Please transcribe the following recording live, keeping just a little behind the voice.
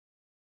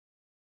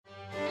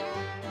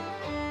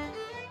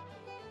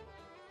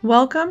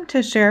Welcome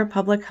to Share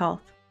Public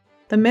Health,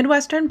 the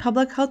Midwestern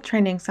Public Health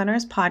Training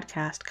Center's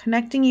podcast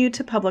connecting you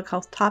to public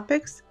health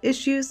topics,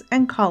 issues,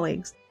 and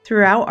colleagues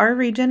throughout our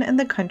region and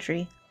the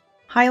country,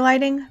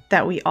 highlighting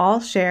that we all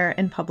share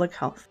in public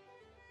health.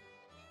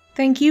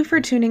 Thank you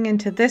for tuning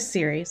into this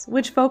series,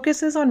 which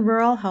focuses on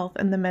rural health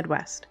in the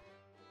Midwest.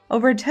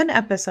 Over 10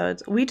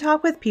 episodes, we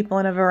talk with people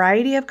in a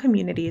variety of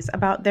communities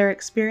about their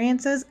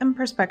experiences and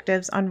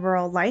perspectives on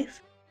rural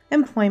life,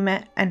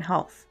 employment, and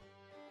health.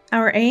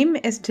 Our aim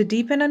is to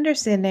deepen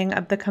understanding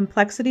of the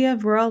complexity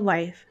of rural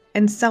life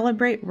and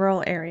celebrate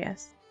rural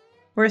areas.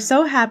 We're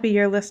so happy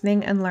you're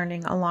listening and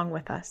learning along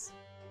with us.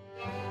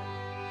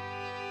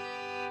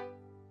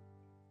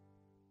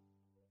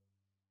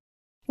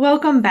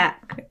 Welcome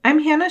back. I'm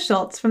Hannah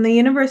Schultz from the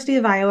University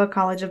of Iowa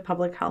College of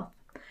Public Health.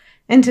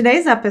 In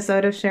today's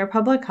episode of Share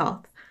Public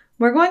Health,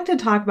 we're going to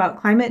talk about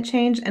climate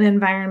change and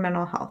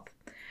environmental health.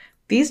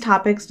 These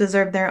topics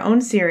deserve their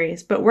own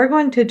series, but we're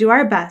going to do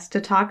our best to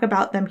talk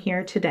about them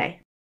here today.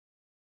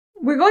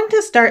 We're going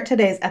to start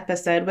today's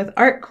episode with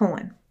Art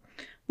Cullen.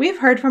 We've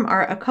heard from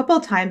Art a couple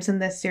times in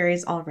this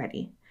series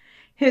already.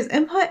 His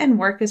input and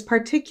work is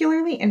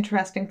particularly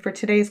interesting for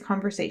today's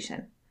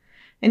conversation.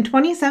 In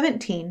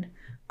 2017,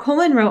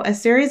 Cullen wrote a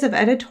series of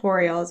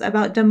editorials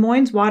about Des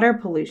Moines water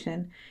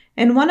pollution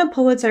and won a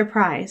Pulitzer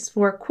Prize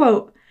for,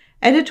 quote,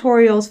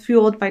 editorials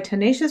fueled by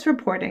tenacious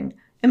reporting,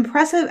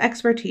 impressive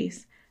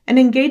expertise, and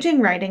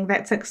engaging writing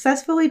that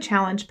successfully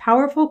challenged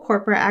powerful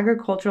corporate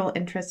agricultural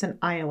interests in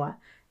Iowa,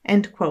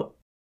 end quote.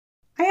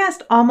 I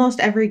asked almost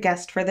every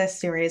guest for this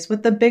series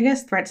what the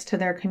biggest threats to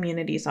their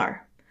communities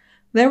are.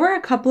 There were a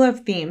couple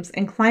of themes,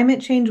 and climate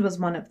change was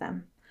one of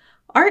them.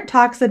 Art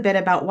talks a bit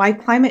about why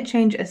climate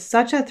change is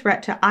such a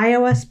threat to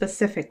Iowa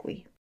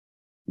specifically.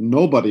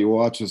 Nobody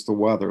watches the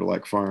weather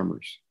like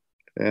farmers,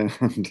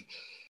 and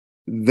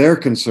they're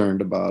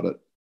concerned about it,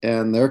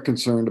 and they're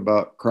concerned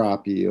about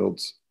crop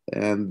yields.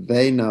 And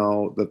they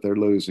know that they're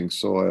losing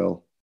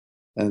soil,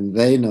 and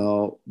they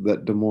know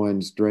that Des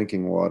Moines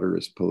drinking water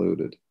is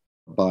polluted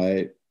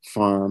by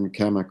farm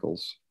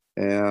chemicals.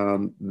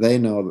 And they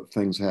know that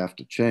things have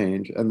to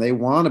change, and they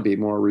want to be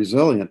more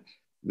resilient.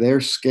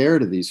 They're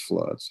scared of these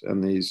floods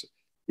and these,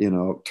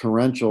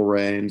 torrential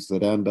rains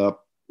that end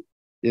up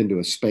into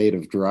a spate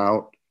of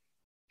drought,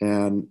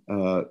 and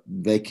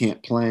they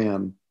can't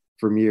plan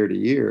from year to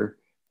year.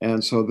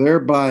 And so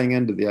they're buying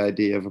into the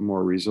idea of a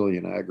more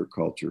resilient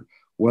agriculture.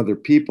 Whether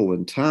people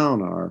in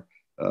town are,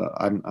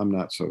 I'm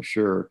not so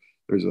sure.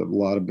 There's a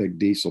lot of big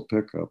diesel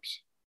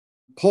pickups.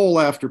 Poll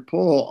after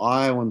poll,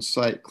 Iowans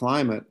cite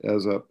climate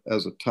as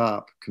a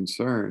top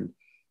concern,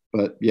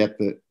 but yet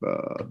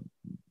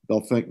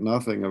they'll think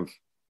nothing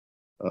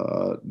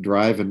of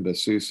driving to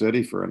Sioux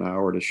City for an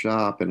hour to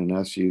shop in an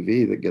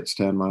SUV that gets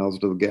 10 miles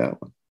to the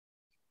gallon.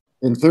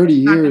 In 30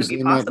 years,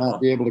 they might not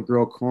be able to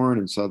grow corn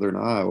in southern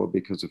Iowa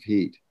because of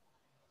heat.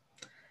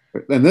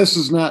 And this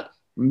is not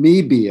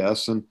me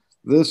BS, and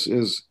this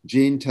is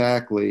Gene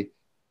Tackley,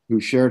 who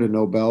shared a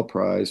Nobel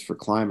Prize for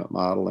climate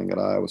modeling at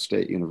Iowa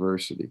State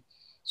University.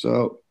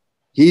 So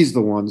he's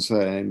the one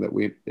saying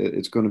that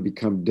it's going to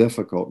become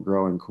difficult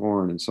growing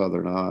corn in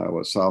southern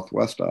Iowa,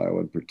 southwest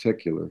Iowa in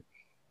particular,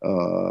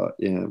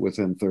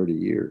 within 30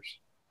 years,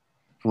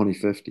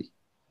 2050.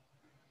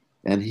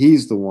 And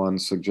he's the one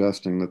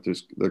suggesting that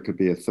there could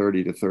be a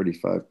 30 to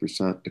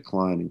 35%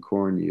 decline in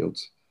corn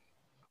yields.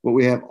 But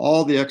we have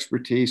all the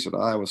expertise at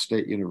Iowa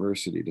State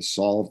University to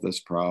solve this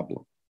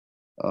problem,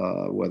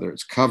 whether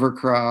it's cover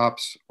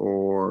crops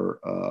or,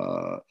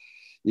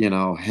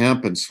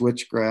 hemp and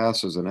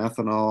switchgrass as an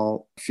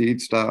ethanol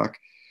feedstock.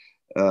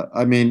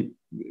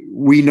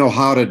 We know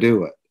how to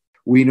do it.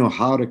 We know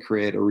how to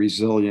create a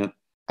resilient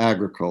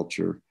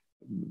agriculture.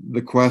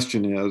 The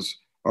question is,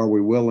 are we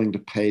willing to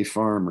pay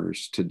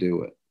farmers to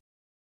do it?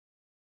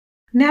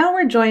 Now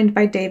we're joined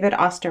by David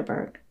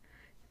Osterberg.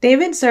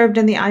 David served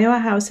in the Iowa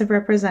House of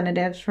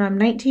Representatives from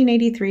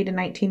 1983 to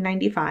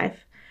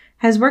 1995,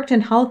 has worked in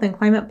health and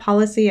climate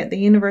policy at the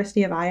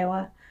University of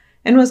Iowa,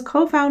 and was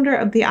co-founder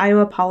of the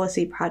Iowa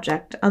Policy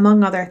Project,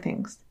 among other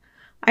things.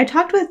 I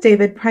talked with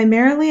David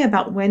primarily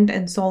about wind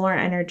and solar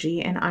energy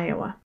in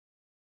Iowa.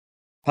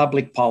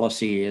 Public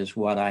policy is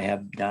what I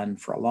have done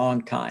for a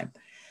long time.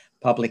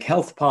 Public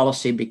health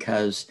policy,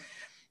 because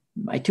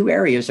my two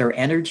areas are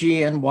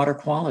energy and water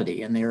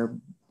quality, and they're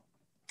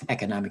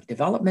economic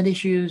development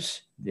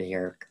issues,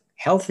 they're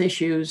health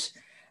issues,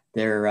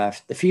 they're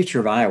the future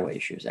of Iowa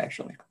issues,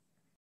 actually.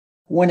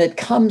 When it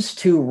comes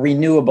to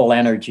renewable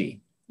energy,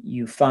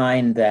 you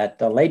find that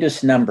the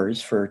latest numbers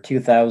for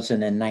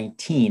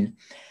 2019,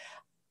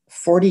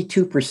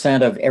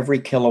 42% of every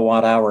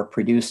kilowatt hour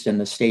produced in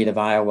the state of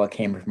Iowa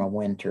came from a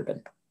wind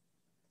turbine.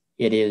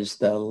 It is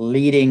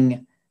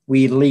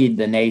we lead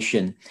the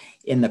nation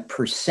in the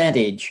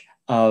percentage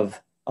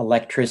of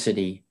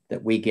electricity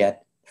that we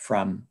get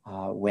from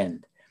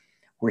wind.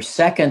 We're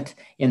second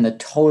in the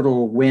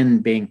total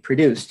wind being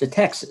produced to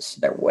Texas.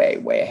 They're way,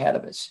 way ahead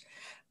of us.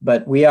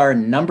 But we are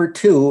number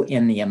 2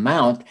 in the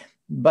amount,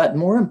 but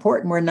more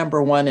important, we're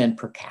number 1 in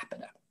per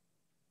capita.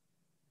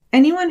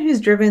 Anyone who's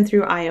driven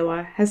through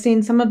Iowa has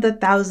seen some of the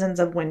thousands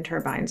of wind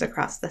turbines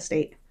across the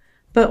state.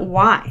 But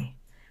why?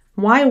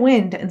 Why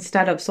wind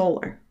instead of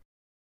solar?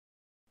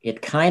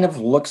 It kind of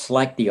looks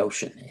like the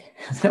ocean.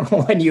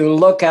 When you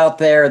look out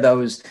there,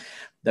 those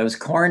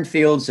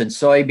cornfields and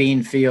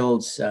soybean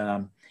fields,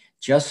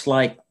 just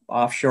like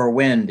offshore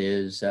wind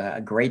is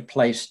a great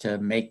place to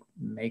make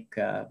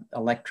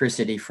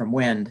electricity from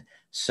wind,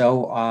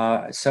 so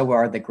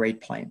are the Great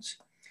Plains.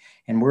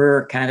 And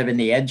we're kind of in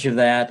the edge of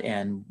that.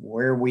 And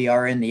where we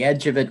are in the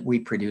edge of it, we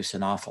produce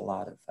an awful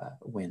lot of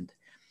wind.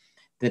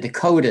 The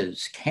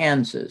Dakotas,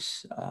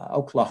 Kansas,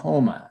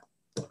 Oklahoma,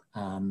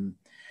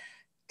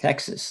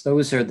 Texas,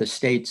 those are the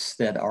states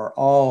that are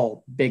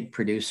all big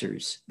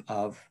producers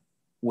of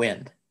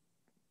wind.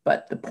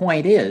 But the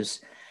point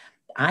is,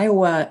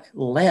 Iowa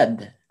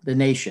led the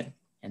nation.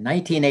 In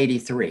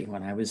 1983,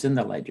 when I was in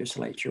the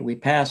legislature, we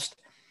passed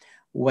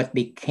what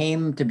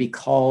became to be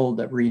called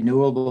the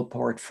Renewable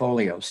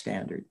Portfolio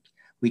Standard.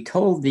 We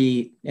told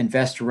the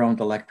investor-owned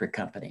electric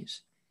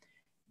companies,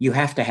 you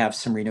have to have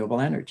some renewable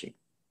energy.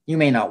 You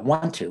may not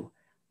want to,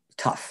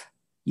 tough,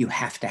 you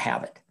have to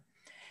have it.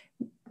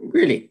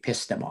 Really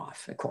pissed them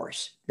off, of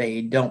course.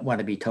 They don't want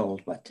to be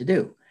told what to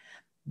do.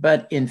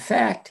 But in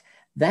fact,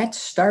 that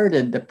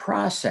started the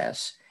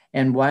process.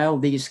 And while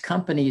these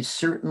companies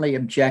certainly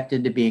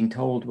objected to being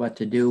told what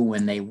to do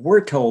when they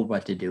were told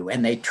what to do,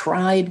 and they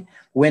tried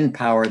wind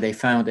power, they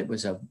found it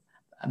was an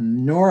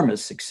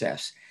enormous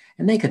success,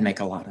 and they could make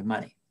a lot of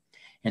money.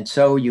 And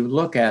so you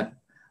look at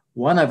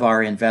one of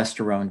our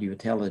investor-owned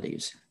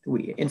utilities.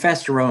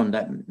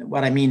 Investor-owned,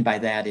 what I mean by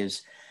that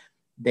is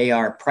they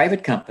are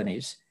private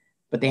companies,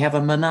 but they have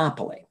a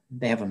monopoly.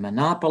 They have a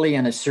monopoly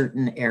in a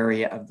certain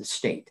area of the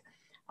state.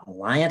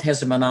 Alliant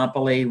has a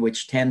monopoly,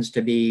 which tends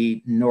to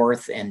be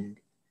north and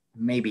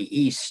maybe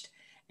east,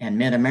 and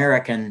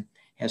Mid-American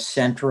has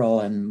central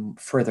and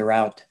further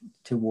out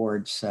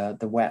towards the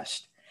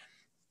west.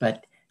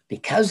 But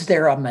because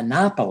they're a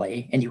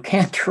monopoly, and you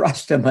can't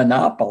trust a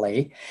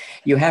monopoly,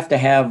 you have to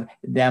have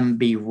them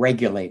be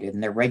regulated,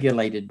 and they're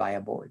regulated by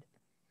a board.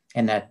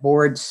 And that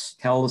board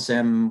tells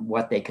them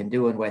what they can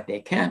do and what they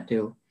can't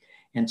do.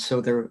 And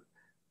so the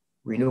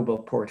Renewable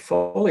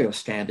Portfolio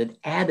Standard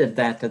added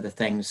that to the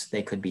things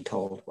they could be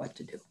told what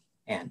to do.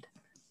 And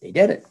they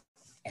did it.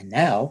 And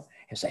now,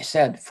 as I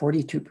said,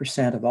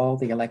 42% of all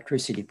the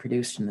electricity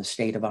produced in the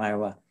state of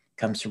Iowa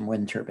comes from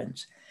wind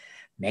turbines,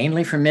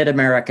 mainly from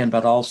Mid-American,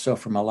 but also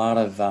from a lot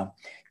of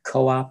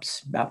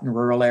co-ops. Out in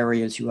rural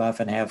areas, you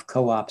often have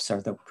co-ops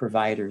are the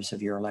providers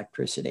of your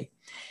electricity.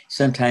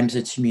 Sometimes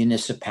it's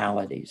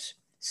municipalities.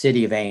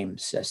 City of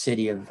Ames,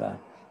 city of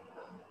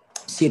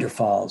Cedar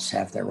Falls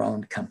have their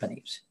own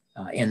companies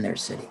in their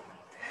city.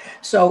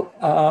 So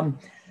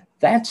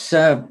that's,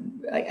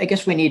 I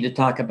guess we need to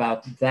talk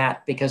about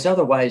that, because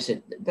otherwise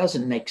it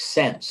doesn't make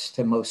sense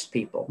to most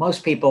people.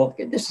 Most people,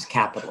 this is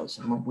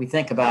capitalism. We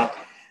think about,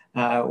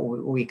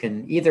 we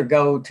can either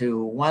go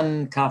to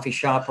one coffee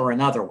shop or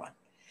another one.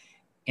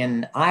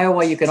 In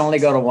Iowa, you can only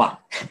go to one.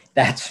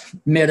 That's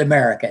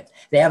Mid-American.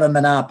 They have a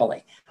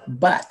monopoly,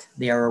 but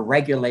they are a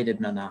regulated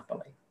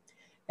monopoly.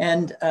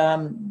 And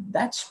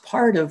that's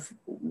part of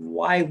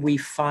why we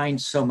find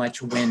so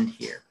much wind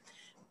here.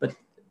 But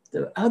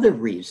the other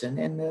reason,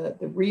 and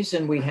the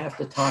reason we have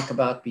to talk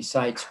about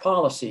besides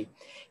policy,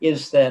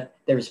 is that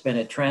there's been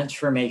a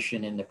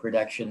transformation in the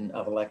production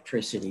of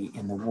electricity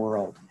in the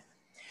world.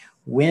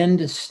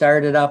 Wind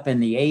started up in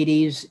the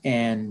 80s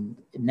and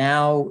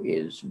now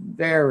is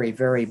very,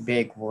 very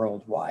big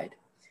worldwide.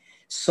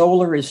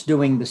 Solar is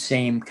doing the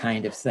same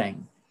kind of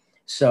thing.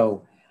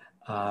 So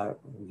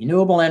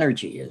renewable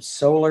energy is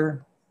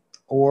solar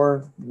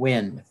or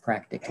wind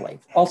practically.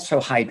 Also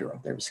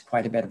hydro. There's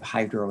quite a bit of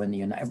hydro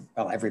in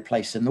every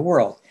place in the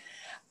world.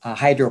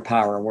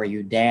 Hydropower, where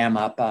you dam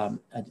up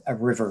a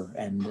river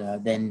and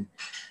then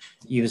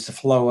use the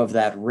flow of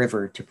that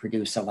river to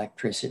produce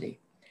electricity.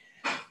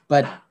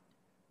 But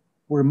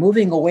we're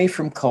moving away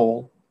from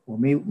coal.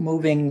 We're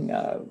moving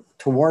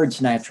towards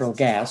natural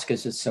gas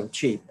because it's so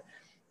cheap.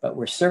 But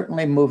we're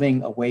certainly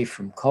moving away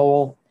from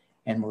coal,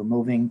 and we're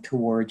moving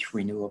towards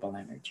renewable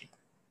energy.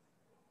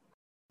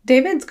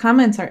 David's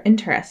comments are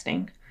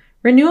interesting.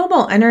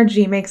 Renewable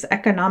energy makes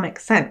economic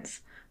sense,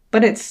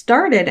 but it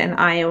started in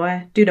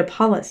Iowa due to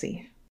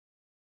policy.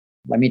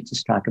 Let me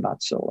just talk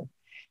about solar.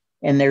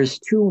 And there's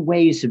two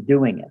ways of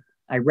doing it.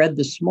 I read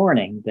this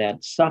morning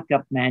that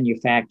Suckup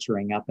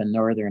Manufacturing up in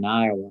northern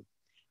Iowa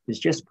has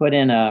just put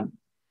in a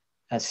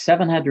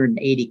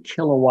 780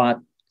 kilowatt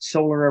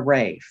solar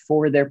array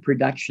for their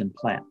production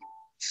plant.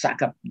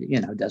 Suckup,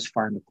 does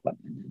farm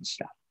equipment and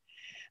stuff.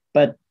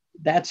 But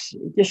that's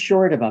just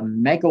short of a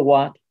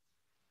megawatt,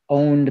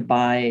 owned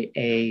by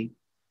a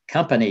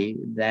company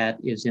that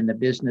is in the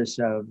business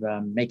of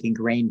making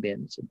grain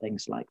bins and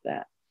things like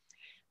that.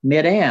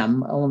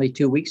 Mid-Am, only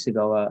 2 weeks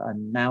ago,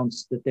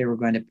 announced that they were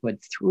going to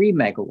put 3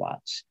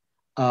 megawatts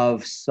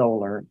of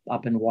solar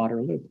up in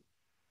Waterloo.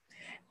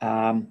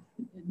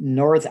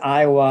 North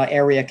Iowa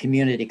Area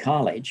Community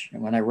College,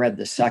 and when I read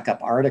the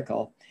Suckup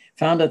article,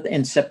 Found that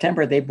in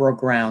September, they broke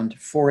ground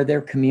for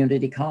their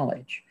community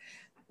college.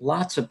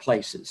 Lots of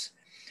places.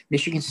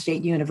 Michigan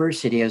State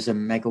University has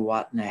 1.5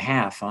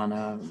 megawatts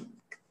on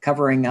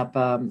covering up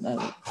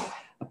a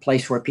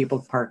place where people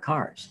park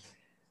cars.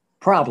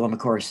 Problem, of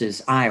course,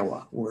 is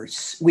Iowa, where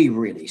we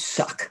really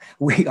suck.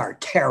 We are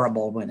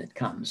terrible when it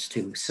comes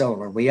to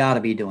solar. We ought to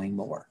be doing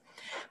more.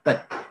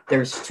 But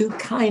there's two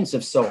kinds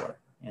of solar,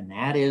 and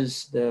that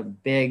is the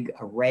big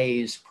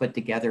arrays put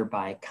together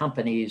by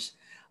companies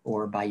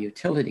or by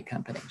utility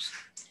companies.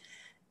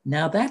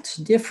 Now that's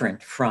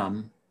different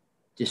from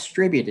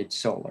distributed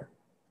solar.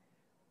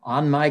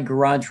 On my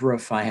garage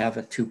roof, I have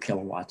a 2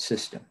 kilowatt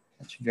system.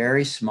 It's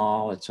very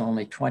small. It's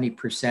only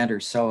 20% or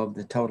so of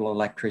the total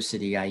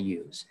electricity I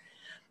use.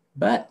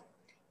 But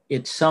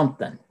it's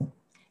something.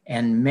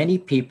 And many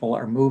people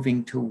are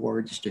moving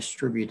towards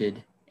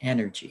distributed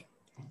energy.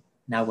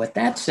 Now, what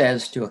that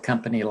says to a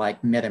company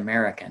like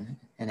MidAmerican,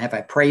 and have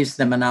I praised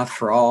them enough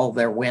for all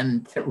their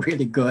wind? They're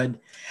really good.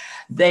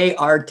 They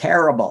are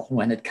terrible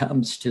when it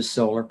comes to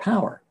solar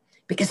power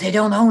because they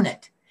don't own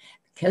it.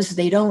 Because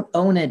they don't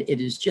own it, it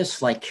is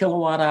just like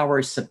kilowatt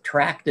hours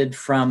subtracted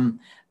from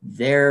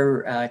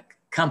their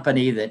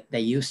company that they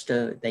used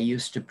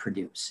to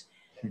produce.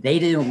 They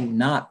do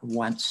not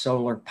want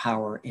solar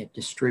power,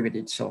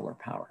 distributed solar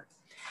power.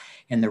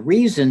 And the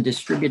reason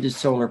distributed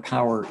solar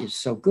power is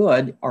so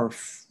good are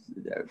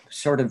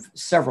sort of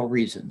several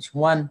reasons.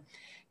 One,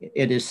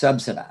 it is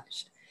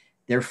subsidized.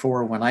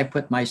 Therefore, when I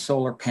put my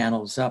solar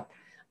panels up,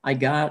 I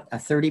got a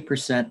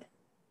 30%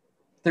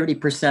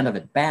 of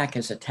it back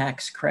as a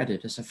tax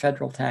credit, as a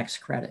federal tax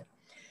credit,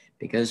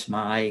 because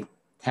my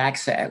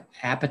tax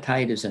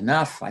appetite is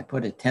enough. I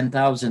put a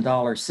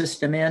 $10,000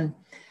 system in,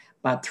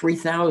 about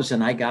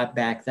 $3,000 I got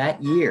back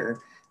that year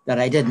that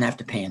I didn't have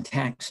to pay in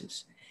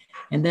taxes.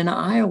 And then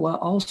Iowa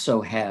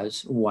also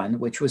has one,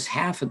 which was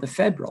half of the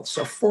federal.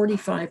 So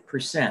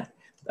 45%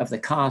 of the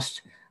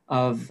cost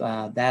of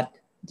that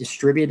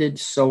distributed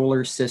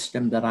solar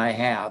system that I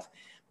have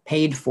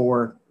paid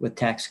for with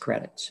tax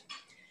credits.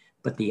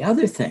 But the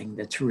other thing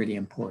that's really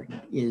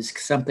important is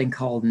something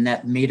called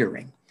net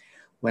metering.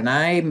 When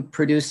I'm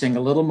producing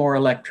a little more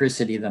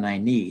electricity than I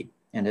need,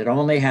 and it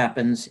only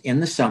happens in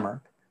the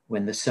summer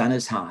when the sun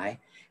is high,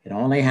 it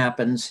only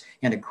happens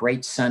in a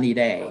great sunny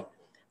day,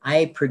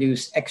 I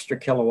produce extra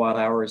kilowatt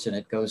hours and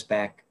it goes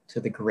back to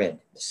the grid.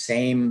 The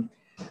same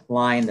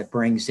line that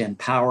brings in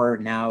power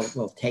now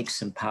will take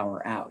some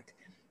power out.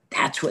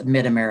 That's what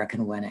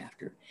MidAmerican went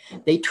after.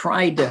 They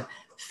tried to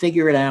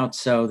figure it out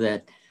so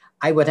that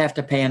I would have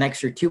to pay an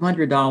extra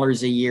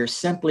 $200 a year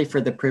simply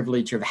for the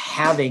privilege of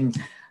having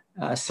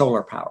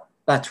solar power.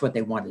 That's what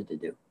they wanted to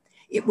do.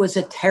 It was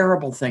a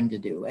terrible thing to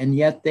do, and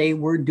yet they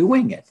were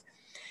doing it.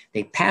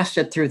 They passed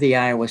it through the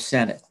Iowa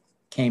Senate,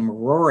 came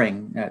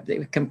roaring.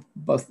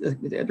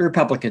 The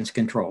Republicans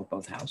controlled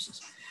both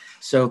houses,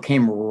 so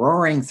came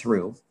roaring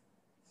through,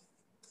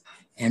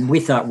 and we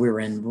thought we were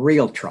in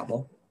real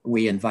trouble,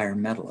 we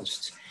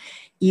environmentalists.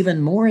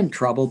 Even more in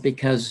trouble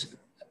because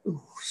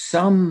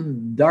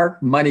some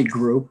dark money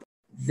group,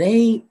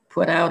 they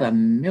put out $1.2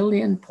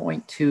 million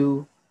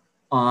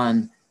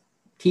on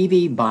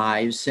TV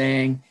buys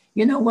saying,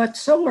 you know what,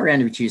 solar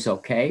energy is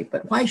okay,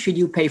 but why should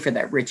you pay for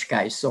that rich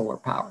guy's solar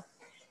power?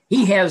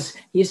 Here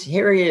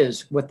he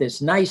is with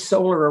this nice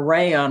solar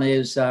array on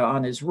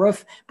his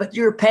roof, but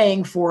you're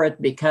paying for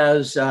it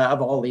because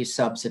of all these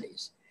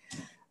subsidies.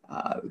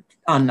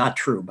 Not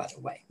true, by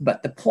the way.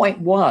 But the point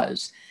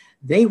was,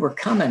 they were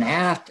coming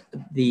at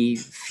the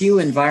few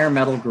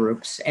environmental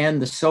groups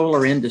and the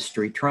solar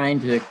industry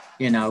trying to,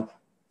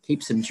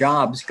 keep some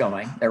jobs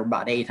going. There were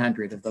about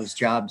 800 of those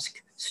jobs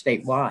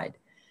statewide.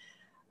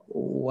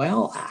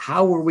 Well,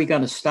 how were we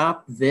going to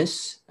stop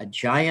this? A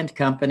giant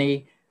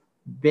company,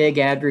 big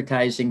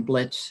advertising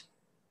blitz.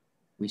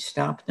 We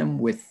stopped them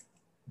with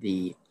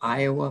the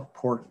Iowa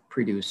Pork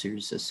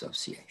Producers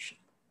Association.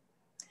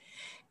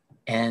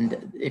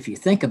 And if you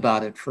think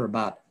about it for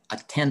about a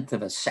tenth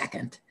of a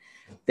second,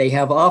 they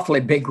have awfully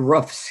big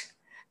roofs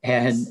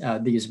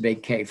and these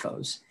big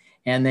CAFOs,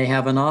 and they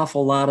have an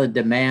awful lot of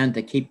demand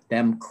to keep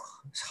them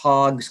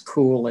hogs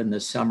cool in the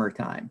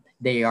summertime.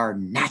 They are a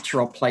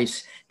natural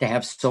place to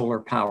have solar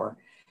power.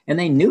 And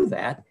they knew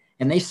that,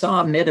 and they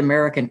saw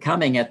MidAmerican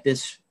coming at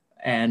this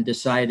and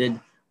decided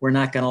we're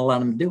not going to let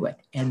them do it.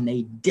 And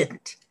they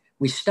didn't.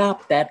 We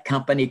stopped that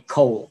company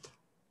cold.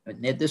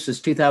 This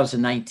was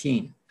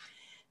 2019.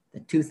 The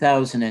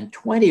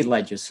 2020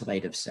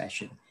 legislative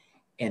session,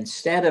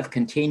 instead of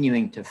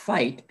continuing to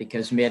fight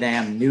because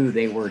MidAm knew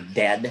they were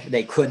dead,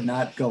 they could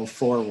not go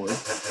forward,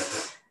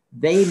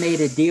 they made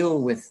a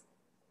deal with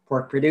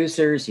pork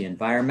producers, the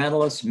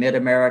environmentalists,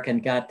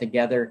 MidAmerican got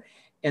together,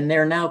 and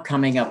they're now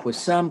coming up with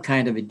some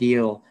kind of a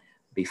deal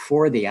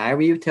before the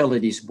Iowa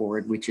Utilities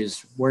Board, which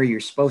is where you're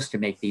supposed to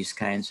make these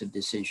kinds of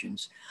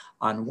decisions,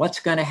 on what's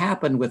going to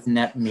happen with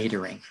net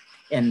metering.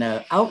 And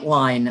the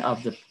outline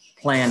of the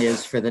plan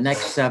is for the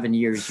next 7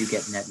 years, you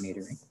get net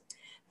metering.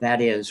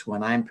 That is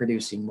when I'm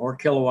producing more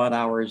kilowatt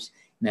hours,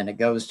 and then it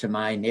goes to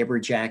my neighbor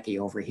Jackie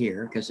over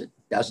here because it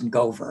doesn't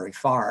go very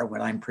far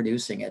when I'm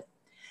producing it.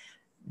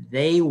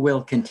 they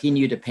will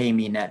continue to pay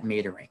me net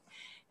metering.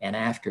 And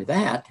after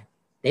that,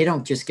 they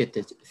don't just get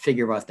to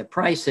figure out the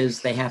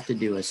prices, they have to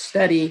do a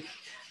study,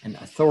 an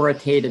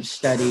authoritative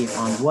study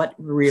on what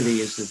really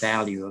is the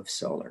value of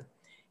solar.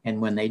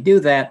 And when they do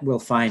that, we'll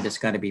find it's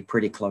going to be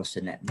pretty close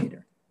to net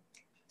meter.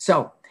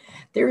 So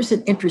there's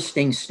an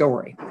interesting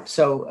story.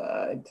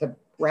 So to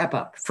wrap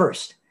up,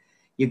 first,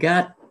 you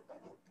got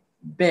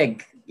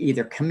big,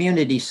 either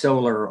community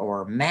solar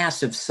or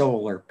massive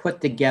solar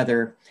put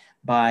together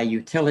by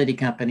utility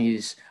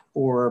companies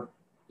or,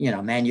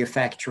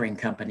 manufacturing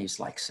companies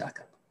like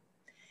Suckup.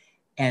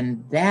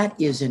 And that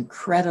is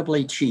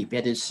incredibly cheap.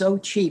 It is so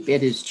cheap,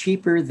 it is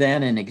cheaper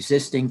than an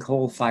existing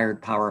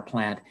coal-fired power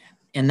plant.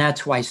 And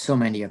that's why so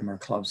many of them are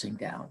closing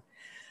down.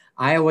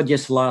 Iowa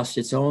just lost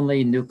its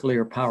only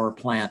nuclear power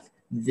plant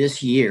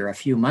this year, a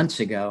few months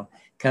ago,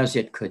 because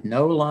it could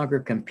no longer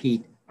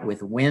compete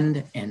with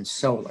wind and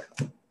solar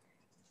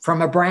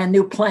from a brand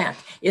new plant.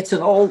 It's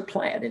an old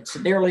plant. It's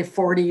nearly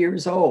 40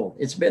 years old.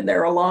 It's been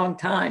there a long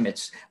time.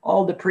 It's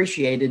all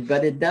depreciated,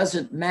 but it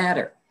doesn't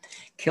matter.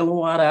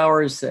 Kilowatt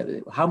hours,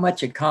 how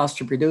much it costs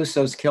to produce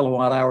those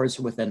kilowatt hours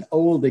with an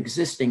old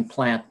existing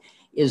plant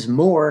is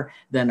more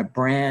than a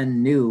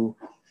brand new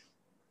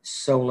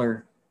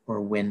solar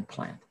or wind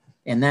plant.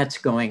 And that's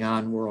going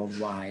on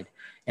worldwide.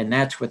 And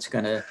that's what's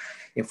going to,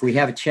 if we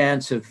have a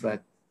chance of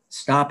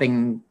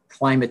stopping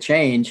climate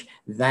change,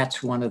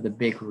 that's one of the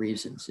big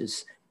reasons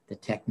is the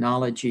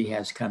technology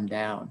has come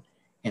down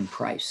in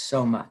price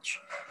so much.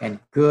 And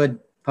good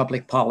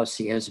public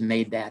policy has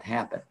made that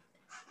happen.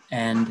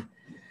 And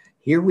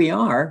here we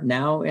are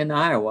now in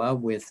Iowa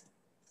with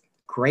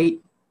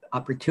great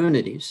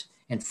opportunities.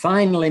 And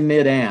finally,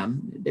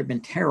 Mid-Am, they've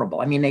been terrible.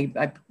 I mean,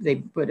 they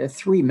put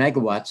 3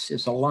 megawatts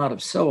is a lot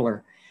of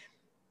solar,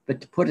 but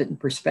to put it in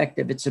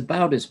perspective, it's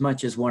about as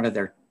much as one of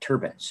their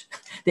turbines.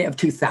 They have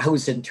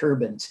 2,000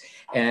 turbines,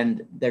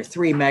 and their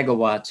 3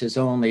 megawatts is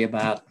only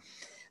about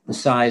the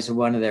size of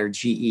one of their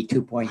GE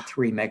 2.3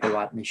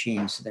 megawatt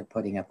machines they're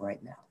putting up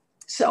right now.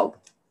 So,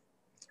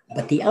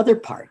 but the other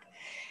part,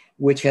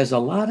 which has a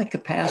lot of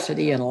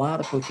capacity and a lot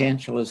of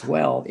potential as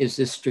well, is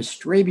this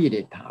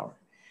distributed power.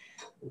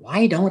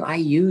 Why don't I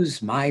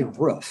use my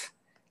roof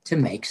to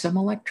make some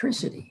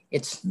electricity?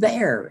 It's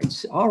there.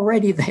 It's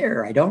already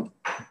there. I don't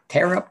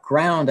tear up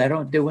ground. I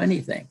don't do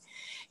anything.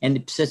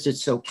 And since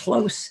it's so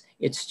close,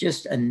 it's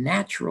just a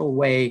natural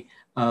way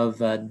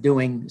of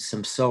doing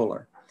some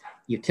solar.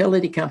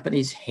 Utility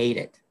companies hate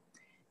it.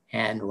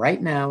 And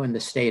right now in the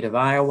state of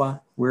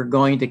Iowa, we're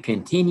going to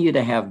continue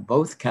to have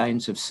both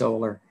kinds of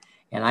solar.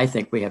 And I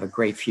think we have a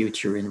great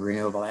future in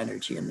renewable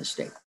energy in the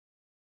state.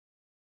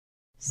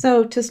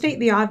 So, to state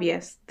the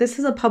obvious, this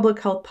is a public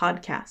health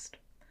podcast.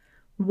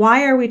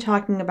 Why are we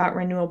talking about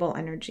renewable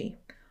energy?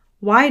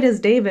 Why does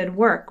David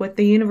work with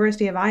the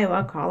University of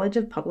Iowa College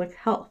of Public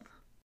Health?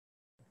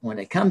 When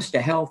it comes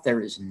to health,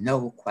 there is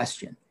no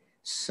question.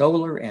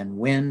 Solar and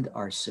wind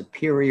are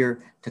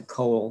superior to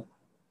coal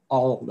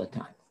all the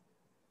time.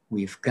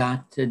 We've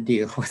got to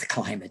deal with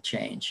climate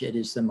change. It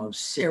is the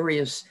most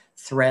serious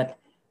threat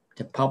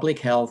to public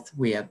health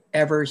we have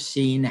ever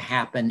seen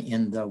happen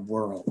in the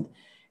world.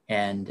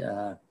 And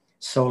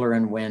solar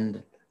and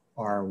wind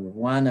are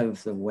one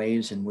of the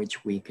ways in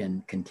which we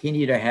can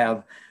continue to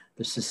have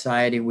the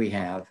society we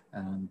have,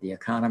 the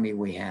economy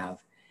we have,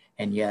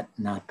 and yet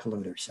not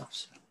pollute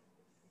ourselves.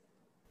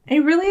 I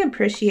really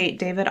appreciate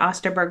David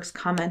Osterberg's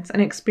comments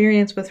and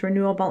experience with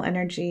renewable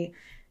energy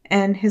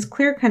and his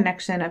clear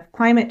connection of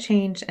climate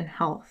change and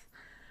health.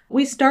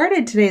 We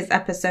started today's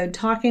episode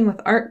talking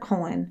with Art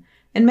Cullen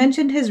and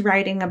mentioned his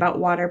writing about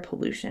water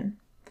pollution.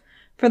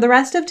 For the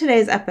rest of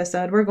today's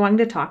episode, we're going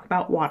to talk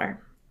about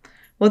water.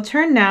 We'll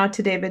turn now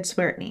to David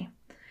Swiertny.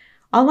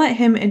 I'll let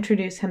him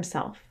introduce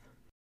himself.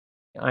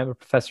 I'm a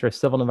professor of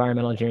civil and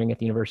environmental engineering at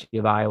the University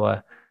of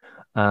Iowa.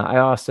 I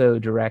also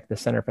direct the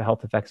Center for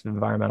Health Effects of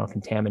Environmental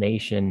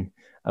Contamination,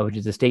 which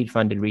is a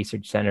state-funded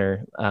research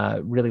center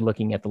really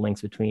looking at the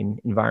links between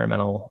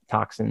environmental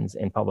toxins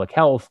and public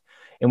health.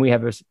 And we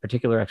have a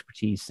particular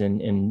expertise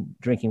in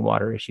drinking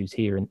water issues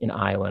here in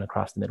Iowa and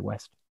across the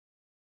Midwest.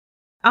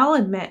 I'll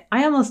admit,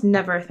 I almost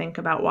never think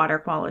about water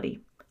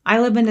quality. I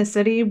live in a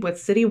city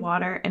with city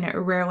water, and it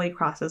rarely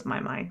crosses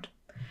my mind.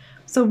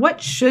 So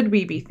what should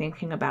we be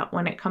thinking about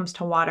when it comes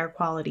to water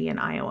quality in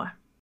Iowa?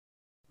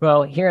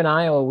 Well, here in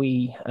Iowa,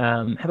 we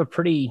have a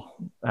pretty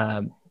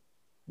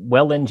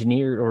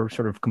well-engineered or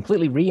sort of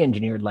completely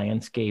re-engineered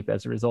landscape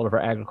as a result of our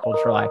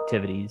agricultural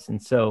activities.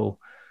 And so,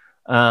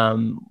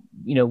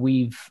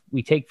 we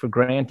take for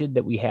granted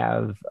that we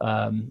have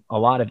a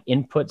lot of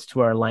inputs to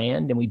our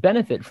land, and we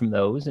benefit from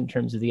those in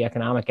terms of the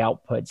economic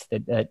outputs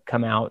that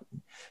come out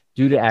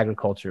due to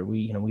agriculture.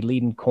 We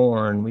lead in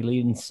corn, we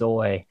lead in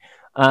soy.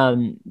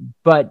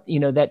 But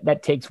that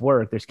takes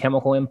work. There's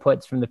chemical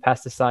inputs from the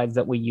pesticides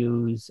that we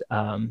use.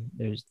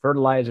 There's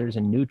fertilizers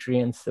and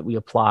nutrients that we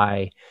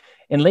apply.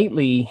 And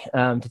lately,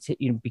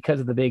 because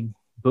of the big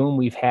boom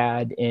we've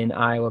had in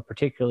Iowa,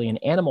 particularly in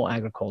animal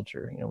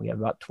agriculture, we have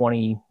about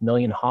 20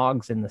 million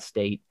hogs in the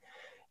state.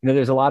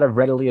 there's a lot of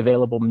readily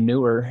available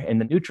manure and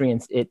the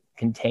nutrients it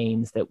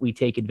contains that we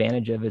take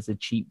advantage of as a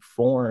cheap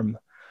form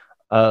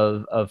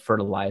of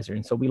fertilizer.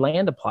 And so we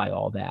land apply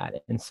all that.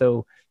 And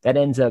so that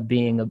ends up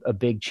being a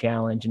big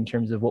challenge in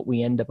terms of what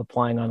we end up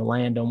applying on the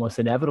land almost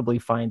inevitably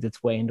finds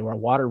its way into our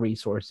water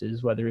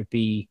resources, whether it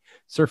be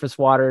surface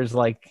waters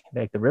like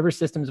the river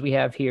systems we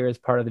have here as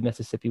part of the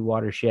Mississippi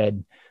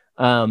watershed,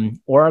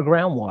 or our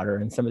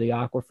groundwater and some of the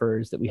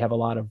aquifers that we have a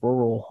lot of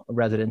rural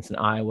residents in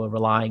Iowa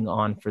relying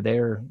on for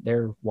their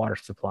water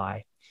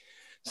supply.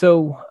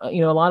 So, a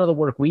lot of the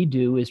work we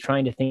do is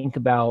trying to think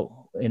about,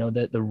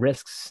 the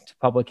risks to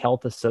public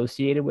health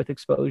associated with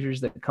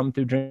exposures that come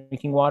through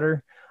drinking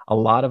water. A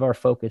lot of our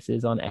focus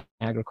is on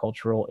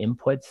agricultural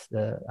inputs,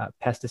 the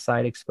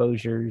pesticide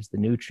exposures, the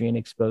nutrient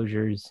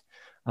exposures.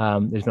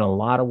 There's been a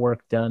lot of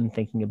work done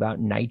thinking about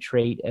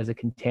nitrate as a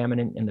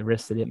contaminant and the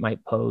risks that it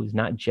might pose,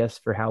 not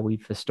just for how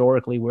we've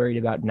historically worried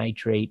about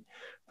nitrate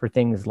for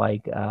things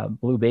like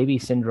blue baby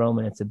syndrome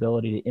and its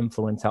ability to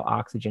influence how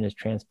oxygen is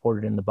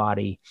transported in the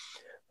body,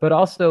 but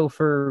also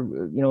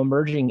for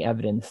emerging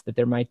evidence that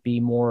there might be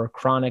more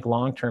chronic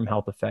long-term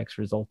health effects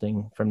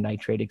resulting from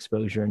nitrate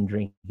exposure in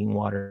drinking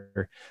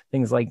water,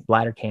 things like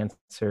bladder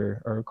cancer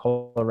or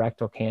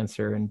colorectal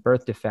cancer and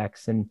birth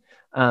defects, and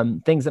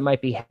things that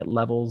might be at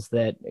levels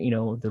that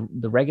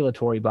the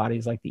regulatory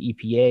bodies like the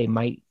EPA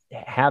might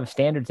have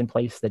standards in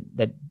place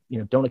that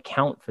don't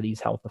account for these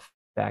health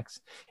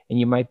effects, and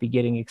you might be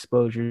getting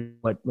exposure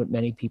what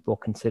many people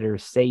consider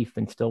safe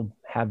and still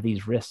have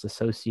these risks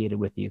associated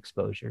with the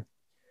exposure.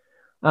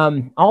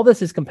 All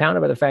this is compounded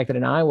by the fact that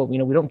in Iowa, we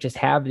don't just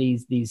have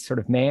these sort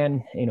of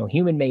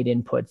human-made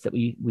inputs that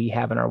we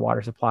have in our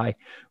water supply.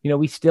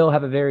 We still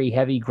have a very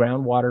heavy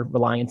groundwater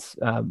reliance.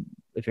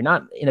 If you're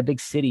not in a big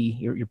city,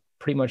 you're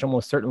pretty much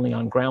almost certainly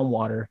on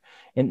groundwater.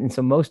 And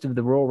so most of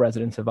the rural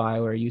residents of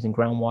Iowa are using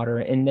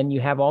groundwater. And then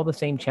you have all the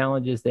same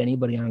challenges that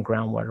anybody on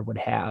groundwater would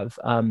have.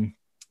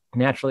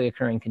 Naturally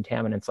occurring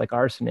contaminants like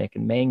arsenic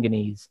and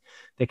manganese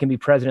that can be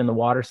present in the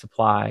water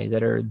supply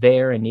that are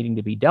there and needing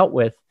to be dealt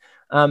with.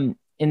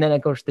 And then,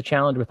 of course, the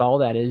challenge with all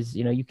that is,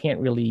 you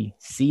can't really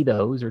see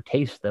those or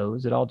taste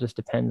those. It all just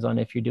depends on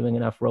if you're doing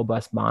enough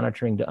robust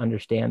monitoring to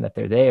understand that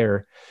they're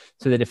there,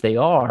 so that if they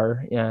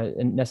are,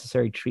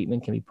 necessary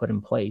treatment can be put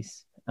in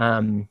place.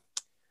 The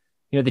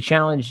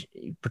challenge,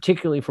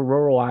 particularly for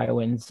rural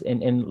Iowans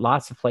and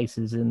lots of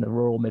places in the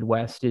rural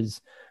Midwest, is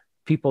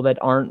people that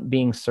aren't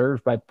being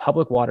served by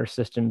public water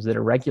systems that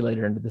are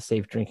regulated under the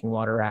Safe Drinking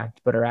Water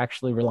Act, but are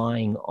actually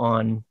relying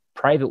on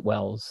private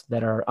wells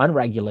that are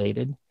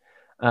unregulated,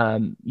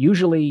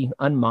 usually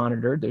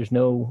unmonitored. There's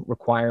no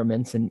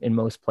requirements in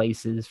most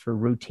places for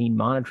routine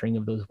monitoring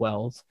of those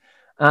wells.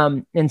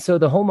 And so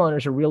the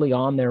homeowners are really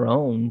on their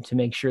own to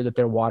make sure that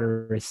their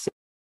water is safe.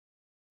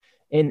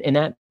 And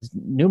that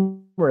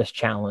numerous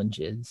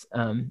challenges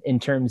in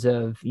terms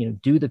of,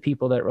 do the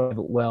people that run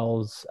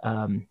wells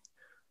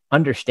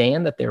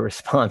understand that they're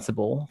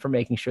responsible for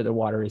making sure their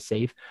water is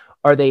safe?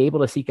 Are they able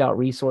to seek out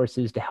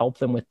resources to help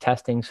them with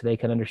testing so they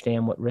can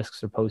understand what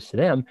risks are posed to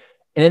them?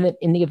 And then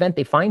in the event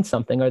they find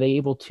something, are they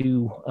able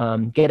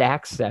to get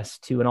access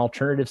to an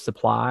alternative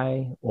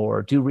supply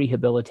or do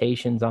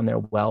rehabilitations on their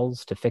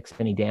wells to fix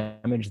any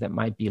damage that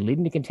might be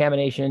leading to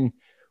contamination,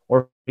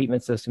 or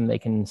treatment system they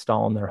can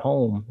install in their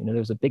home?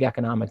 There's a big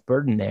economic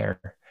burden there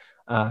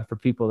for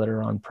people that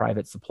are on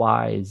private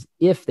supplies,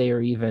 if they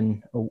are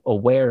even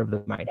aware of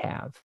them might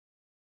have.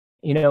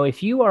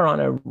 If you are on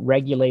a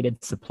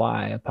regulated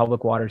supply, a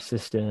public water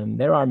system,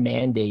 there are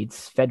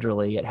mandates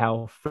federally at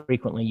how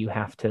frequently you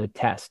have to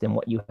test and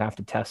what you have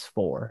to test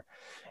for.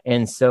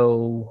 And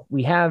so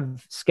we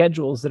have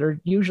schedules that are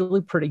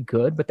usually pretty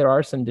good, but there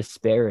are some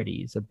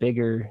disparities. A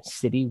bigger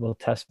city will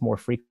test more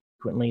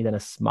frequently than a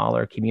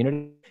smaller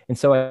community. And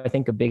so I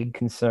think a big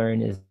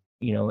concern is,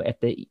 at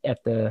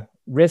the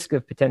risk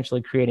of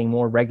potentially creating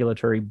more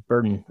regulatory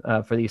burden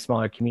for these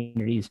smaller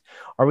communities,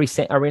 are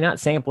we not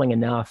sampling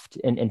enough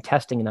and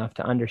testing enough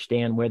to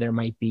understand where there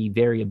might be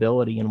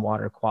variability in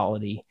water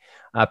quality,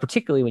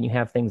 particularly when you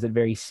have things that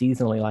vary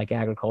seasonally, like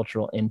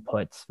agricultural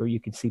inputs, where you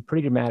can see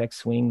pretty dramatic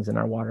swings in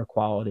our water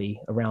quality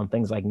around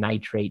things like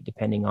nitrate,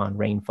 depending on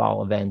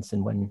rainfall events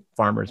and when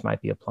farmers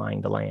might be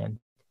applying to land.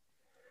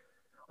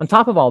 On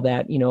top of all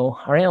that,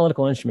 our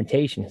analytical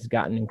instrumentation has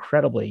gotten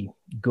incredibly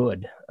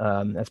good.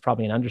 That's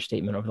probably an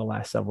understatement over the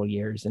last several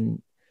years.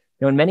 And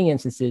in many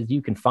instances,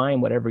 you can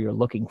find whatever you're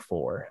looking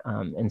for.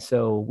 And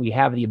so we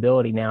have the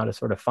ability now to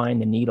sort of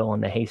find the needle in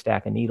the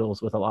haystack of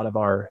needles with a lot of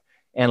our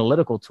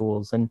analytical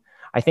tools. And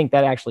I think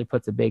that actually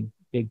puts a big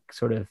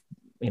sort of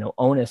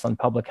onus on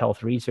public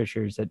health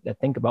researchers that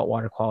think about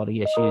water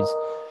quality issues,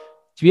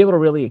 to be able to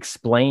really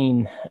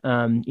explain,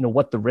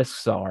 what the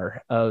risks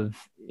are of,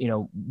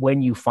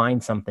 when you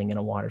find something in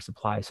a water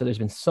supply. So there's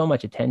been so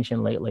much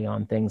attention lately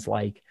on things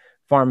like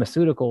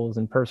pharmaceuticals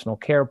and personal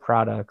care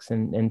products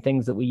and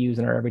things that we use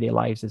in our everyday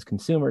lives as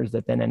consumers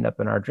that then end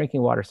up in our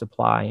drinking water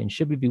supply. And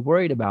should we be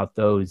worried about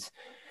those?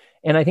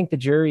 And I think the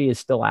jury is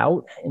still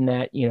out in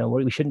that,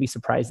 we shouldn't be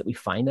surprised that we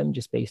find them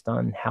just based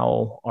on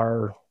how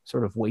our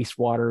sort of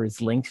wastewater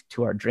is linked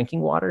to our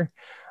drinking water.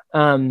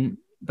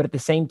 But at the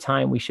same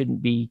time, we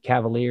shouldn't be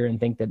cavalier and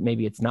think that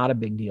maybe it's not a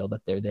big deal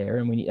that they're there.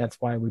 And that's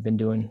why we've been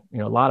doing,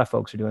 a lot of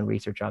folks are doing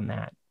research on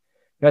that.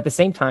 At the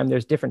same time,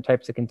 there's different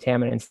types of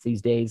contaminants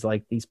these days,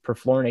 like these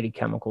perfluorinated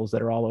chemicals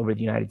that are all over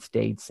the United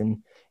States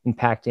and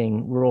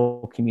impacting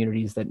rural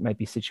communities that might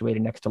be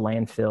situated next to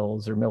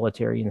landfills or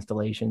military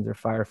installations or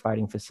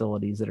firefighting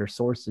facilities that are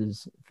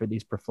sources for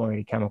these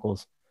perfluorinated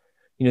chemicals.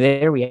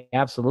 There we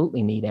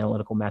absolutely need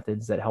analytical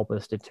methods that help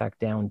us detect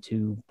down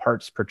to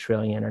parts per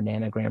trillion or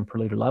nanogram per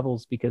liter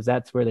levels, because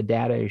that's where the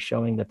data is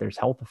showing that there's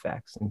health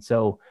effects. And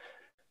so,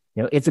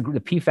 the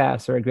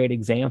PFAS are a great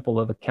example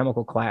of a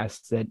chemical class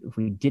that if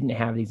we didn't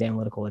have these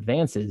analytical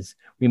advances,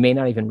 we may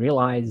not even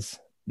realize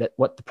that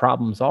what the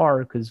problems are,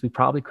 because we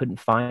probably couldn't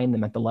find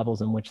them at the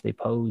levels in which they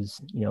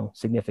pose,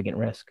 significant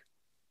risk.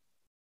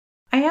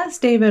 I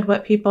asked David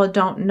what people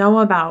don't know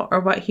about or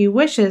what he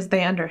wishes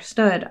they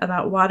understood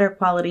about water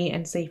quality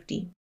and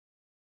safety.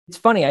 It's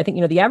funny. I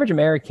think, the average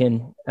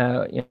American,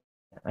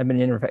 I've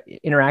been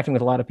interacting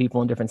with a lot of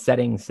people in different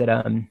settings that,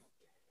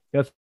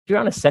 if you're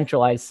on a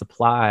centralized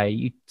supply,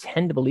 you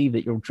tend to believe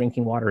that your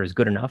drinking water is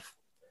good enough.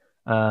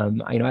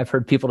 I've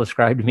heard people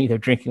describe to me their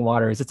drinking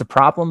water as it's a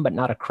problem, but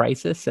not a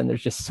crisis. And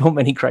there's just so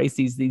many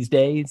crises these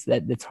days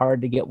that it's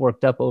hard to get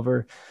worked up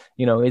over,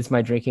 is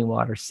my drinking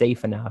water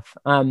safe enough?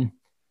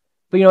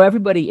 But,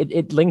 everybody,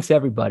 it links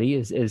everybody,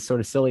 as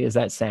sort of silly as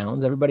that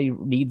sounds. Everybody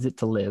needs it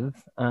to live.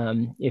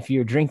 If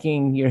you're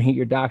drinking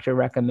your doctor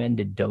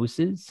recommended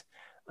doses,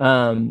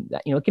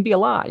 it can be a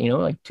lot,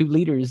 like 2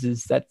 liters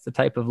that's the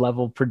type of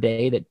level per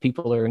day that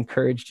people are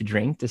encouraged to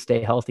drink to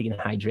stay healthy and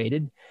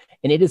hydrated.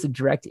 And it is a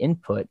direct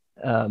input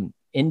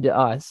into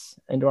us,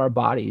 into our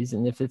bodies.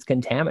 And if it's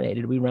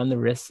contaminated, we run the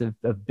risk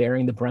of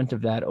bearing the brunt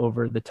of that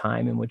over the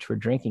time in which we're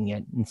drinking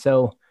it. And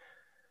so,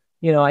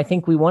 I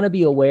think we want to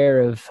be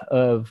aware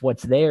of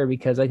what's there,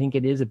 because I think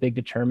it is a big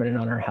determinant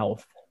on our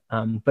health.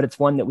 But it's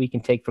one that we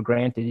can take for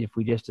granted if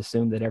we just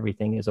assume that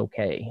everything is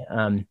okay.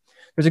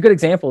 There's a good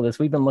example of this.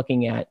 We've been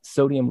looking at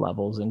sodium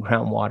levels in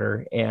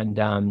groundwater, and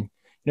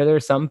there are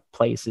some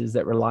places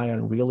that rely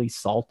on really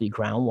salty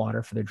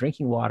groundwater for their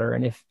drinking water.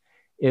 And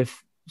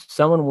if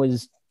someone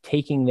was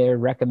taking their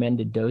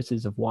recommended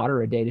doses of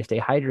water a day to stay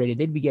hydrated,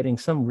 they'd be getting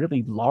some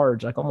really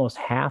large, like almost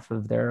half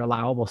of their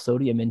allowable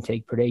sodium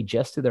intake per day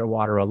just to their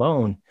water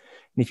alone.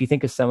 And if you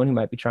think of someone who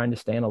might be trying to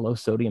stay on a low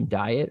sodium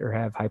diet or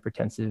have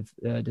hypertensive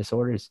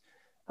disorders,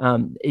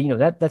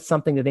 that's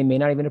something that they may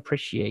not even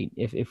appreciate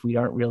if we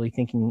aren't really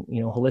thinking,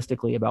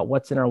 holistically about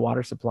what's in our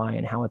water supply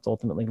and how it's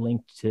ultimately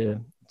linked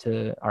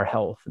to our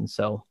health. And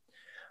so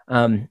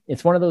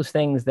it's one of those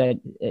things that,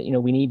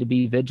 we need to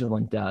be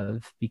vigilant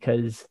of,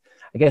 because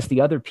I guess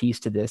the other piece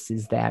to this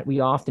is that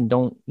we often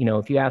don't,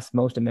 if you ask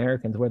most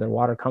Americans where their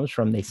water comes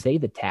from, they say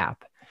the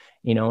tap,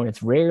 and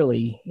it's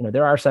rarely,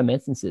 there are some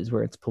instances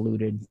where it's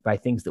polluted by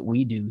things that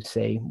we do,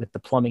 say with the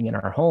plumbing in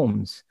our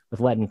homes with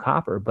lead and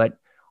copper. But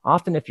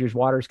often if your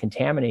water is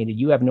contaminated,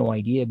 you have no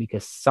idea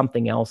because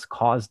something else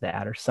caused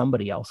that or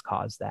somebody else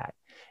caused that.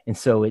 And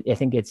so I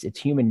think it's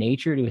human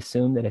nature to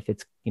assume that if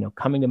it's,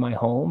 coming to my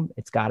home,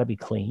 it's got to be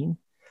clean.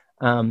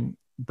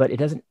 But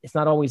it's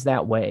not always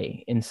that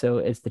way. And so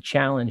it's the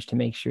challenge to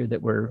make sure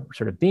that we're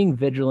sort of being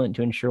vigilant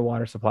to ensure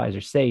water supplies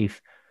are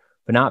safe,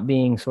 but not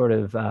being sort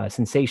of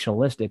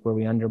sensationalistic where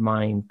we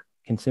undermine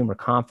consumer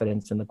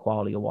confidence in the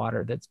quality of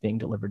water that's being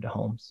delivered to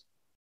homes.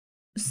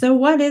 So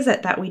what is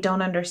it that we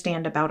don't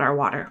understand about our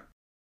water?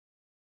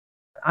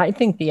 I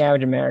think the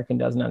average American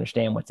doesn't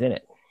understand what's in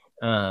it.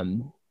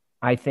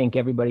 I think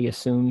everybody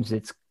assumes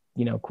it's,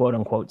 quote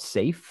unquote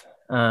safe.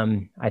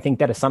 I think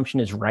that assumption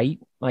is right,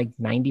 like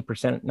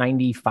 90%,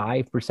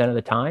 95% of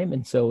the time.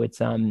 And so it's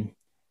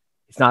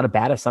not a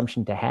bad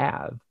assumption to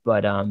have,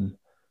 but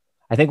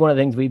I think one of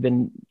the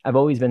things I've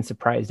always been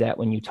surprised at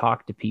when you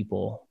talk to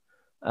people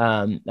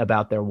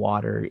about their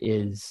water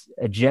is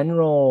a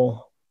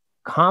general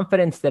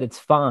confidence that it's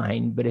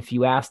fine. But if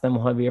you ask them,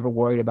 well, have you ever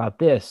worried about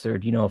this? Or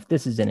do you know if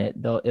this is in it?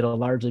 It'll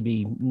largely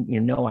be,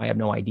 no, I have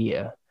no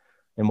idea.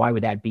 And why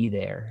would that be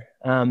there?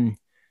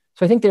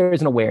 So I think there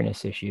is an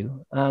awareness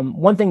issue.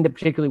 One thing that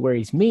particularly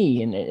worries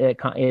me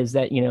is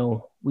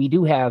that, we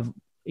do have,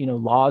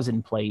 laws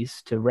in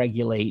place to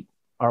regulate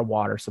our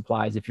water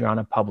supplies if you're on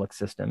a public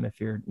system,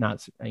 if you're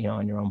not,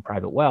 on your own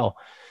private well.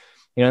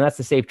 And that's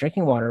the Safe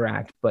Drinking Water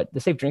Act. But the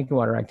Safe Drinking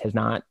Water Act has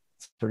not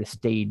sort of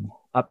stayed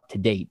up to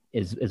date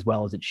as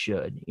well as it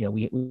should.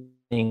 We're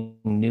seeing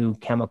new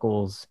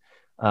chemicals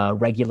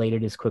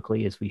regulated as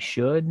quickly as we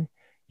should.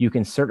 You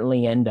can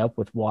certainly end up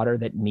with water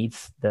that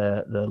meets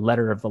the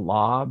letter of the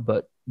law,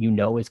 but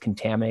is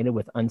contaminated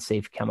with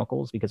unsafe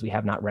chemicals because we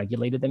have not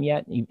regulated them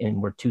yet,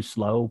 and we're too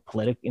slow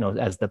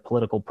as the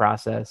political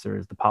process or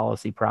as the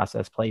policy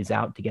process plays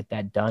out to get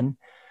that done.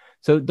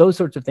 So those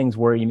sorts of things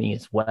worry me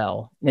as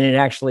well. And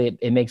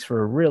it makes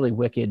for a really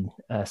wicked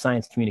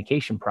science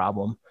communication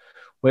problem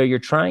where you're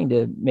trying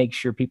to make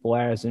sure people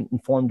are as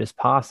informed as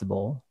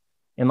possible.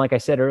 And like I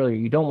said earlier,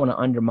 you don't want to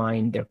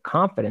undermine their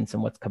confidence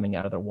in what's coming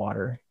out of their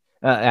water,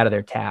 out of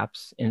their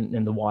taps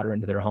and the water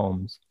into their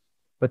homes.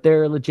 But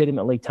there are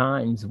legitimately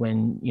times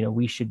when,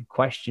 we should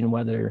question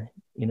whether,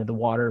 the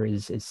water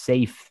is as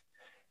safe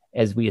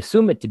as we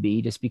assume it to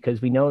be, just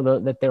because we know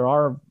that there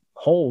are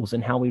holes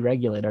in how we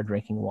regulate our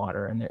drinking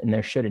water, and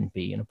there shouldn't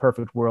be. In a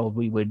perfect world,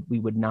 we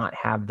would not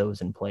have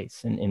those in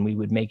place, and we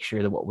would make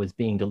sure that what was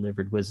being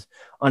delivered was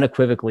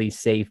unequivocally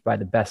safe by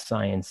the best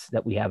science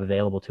that we have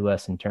available to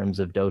us in terms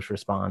of dose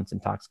response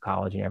and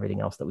toxicology and everything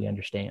else that we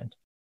understand.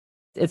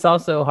 It's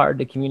also hard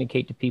to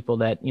communicate to people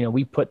that,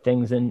 we put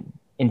things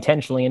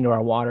intentionally into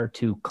our water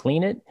to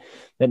clean it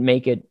that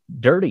make it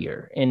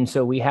dirtier. And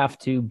so we have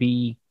to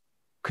be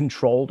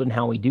controlled in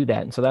how we do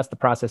that. And so that's the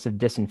process of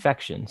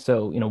disinfection.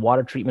 So,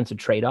 water treatment's a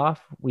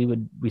trade-off.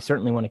 We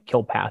certainly want to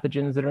kill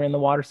pathogens that are in the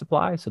water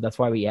supply. So that's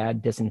why we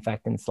add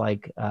disinfectants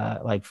like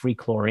free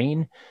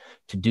chlorine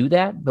to do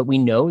that. But we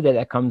know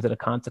that comes at a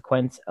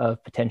consequence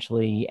of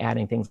potentially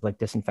adding things like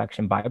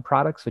disinfection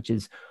byproducts, which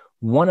is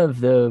one of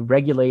the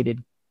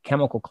regulated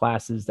chemical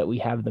classes that we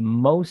have the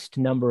most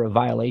number of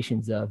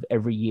violations of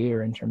every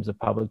year in terms of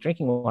public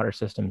drinking water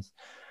systems.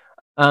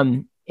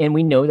 And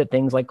we know that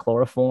things like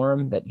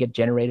chloroform that get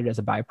generated as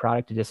a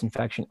byproduct of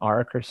disinfection are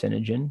a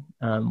carcinogen.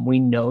 We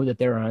know that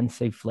there are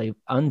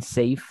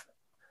unsafe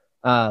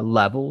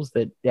levels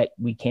that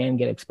we can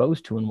get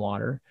exposed to in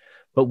water,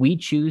 but we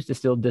choose to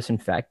still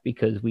disinfect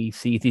because we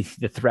see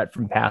the threat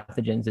from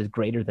pathogens is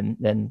greater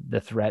than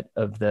the threat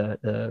of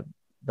the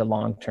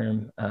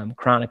long-term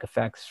chronic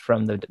effects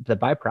from the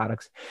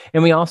byproducts.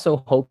 And we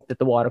also hope that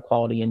the water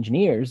quality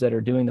engineers that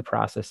are doing the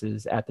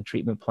processes at the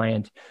treatment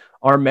plant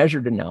are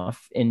measured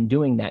enough in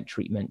doing that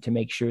treatment to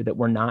make sure that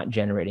we're not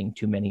generating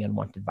too many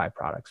unwanted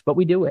byproducts. But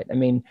we do it. I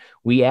mean,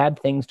 we add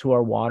things to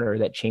our water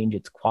that change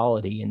its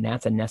quality, and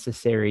that's a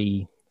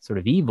necessary sort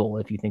of evil,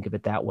 if you think of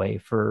it that way,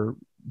 for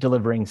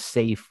delivering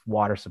safe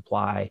water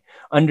supply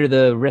under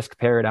the risk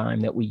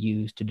paradigm that we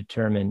use to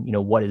determine,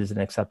 what is an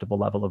acceptable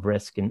level of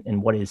risk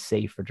and what is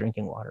safe for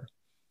drinking water.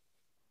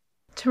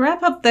 To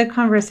wrap up the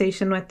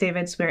conversation with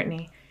David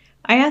Swiertny,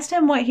 I asked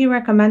him what he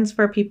recommends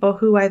for people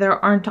who either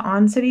aren't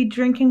on city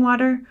drinking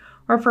water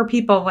or for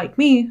people like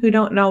me who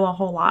don't know a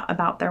whole lot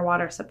about their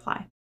water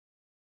supply.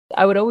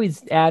 I would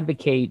always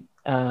advocate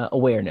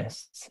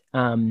awareness.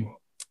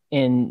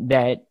 In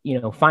that,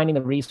 finding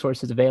the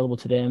resources available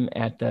to them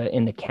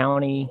in the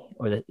county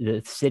or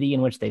the city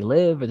in which they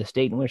live or the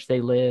state in which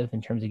they live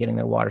in terms of getting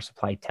their water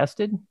supply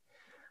tested.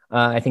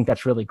 I think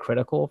that's really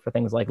critical for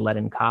things like lead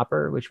and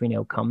copper, which we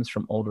know comes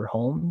from older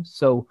homes.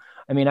 So,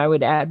 I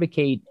would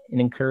advocate and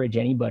encourage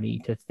anybody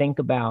to think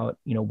about,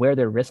 where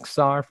their risks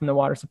are from the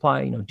water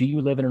supply. Do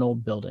you live in an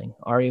old building?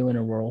 Are you in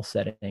a rural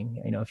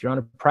setting? If you're on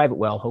a private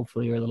well,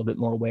 hopefully you're a little bit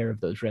more aware of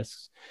those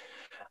risks.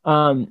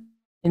 And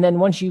then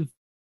once you've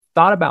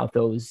thought about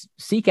those,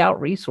 seek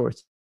out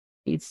resources.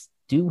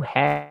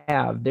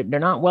 They're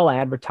not well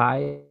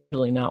advertised,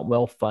 really not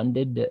well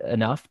funded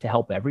enough to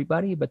help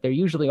everybody, but there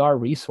usually are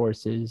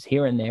resources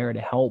here and there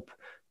to help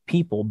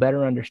people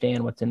better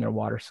understand what's in their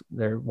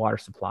water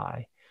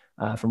supply.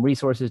 From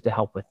resources to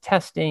help with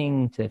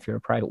testing, to if you're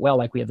a private well,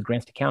 like we have the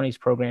Grants to Counties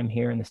program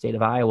here in the state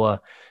of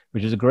Iowa,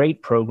 which is a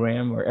great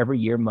program where every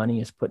year money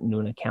is put into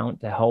an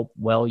account to help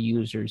well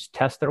users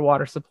test their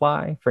water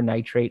supply for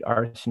nitrate,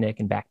 arsenic,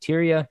 and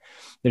bacteria.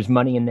 There's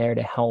money in there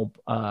to help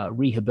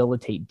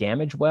rehabilitate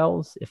damaged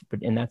wells,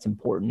 and that's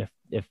important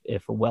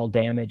if a well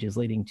damage is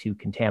leading to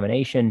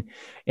contamination,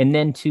 and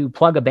then to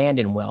plug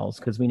abandoned wells,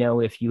 because we know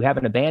if you have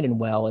an abandoned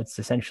well, it's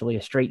essentially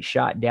a straight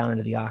shot down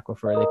into the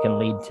aquifer that can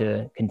lead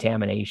to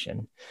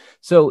contamination.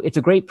 So it's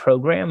a great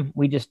program.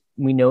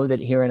 We know that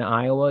here in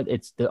Iowa,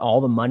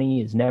 all the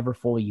money is never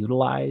fully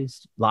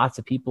utilized. Lots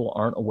of people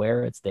aren't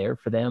aware it's there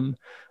for them.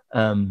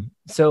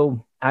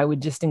 So I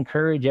would just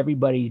encourage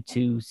everybody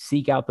to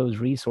seek out those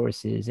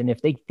resources. And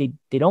if they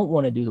don't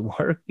want to do the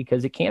work,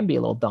 because it can be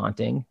a little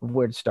daunting of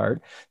where to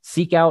start,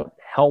 seek out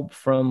help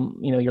from,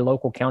 your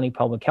local county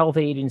public health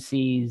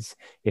agencies.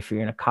 If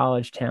you're in a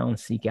college town,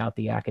 seek out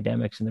the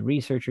academics and the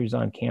researchers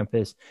on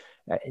campus.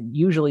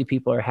 Usually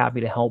people are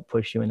happy to help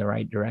push you in the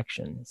right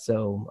direction.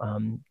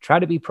 So try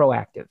to be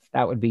proactive.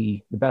 That would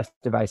be the best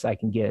advice I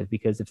can give,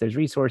 because if there's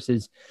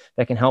resources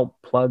that can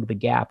help plug the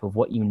gap of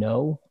what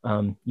you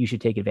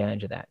should take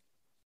advantage of that.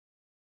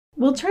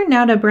 We'll turn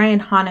now to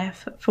Brian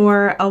Honiff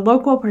for a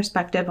local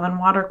perspective on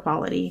water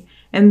quality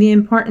and the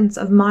importance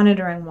of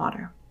monitoring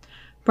water.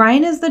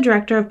 Brian is the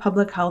Director of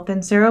Public Health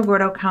in Cerro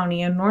Gordo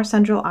County in north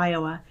central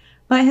Iowa,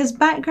 but his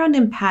background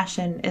and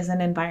passion is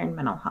in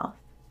environmental health.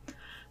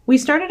 We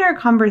started our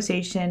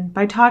conversation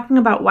by talking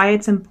about why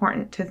it's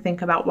important to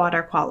think about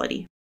water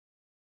quality.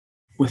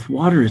 With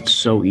water, it's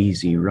so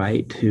easy,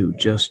 right, to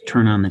just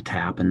turn on the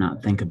tap and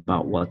not think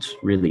about what's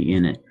really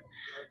in it.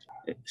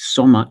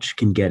 So much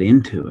can get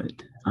into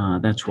it.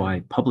 That's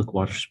why public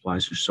water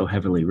supplies are so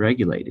heavily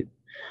regulated.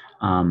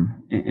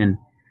 And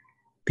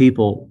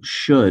people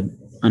should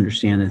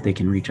understand that they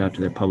can reach out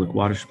to their public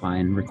water supply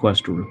and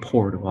request a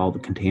report of all the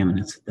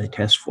contaminants that they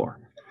test for.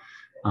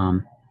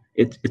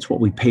 It's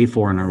what we pay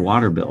for in our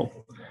water bill,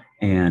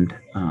 and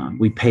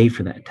we pay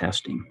for that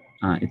testing.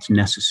 It's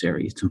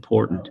necessary. It's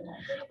important.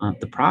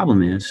 The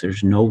problem is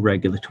there's no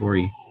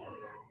regulatory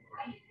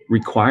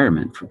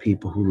requirement for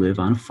people who live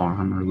on a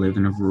farm or live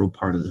in a rural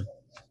part of the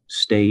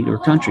state or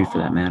country, for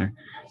that matter,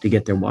 to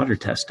get their water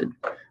tested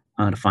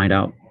to find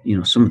out,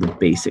 some of the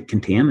basic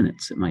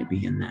contaminants that might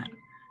be in that.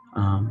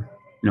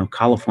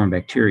 Coliform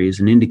bacteria is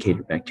an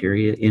indicator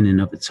bacteria. In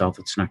and of itself,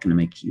 it's not going to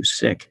make you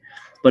sick,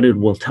 but it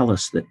will tell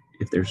us that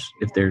if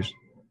there's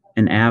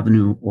an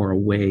avenue or a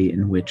way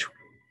in which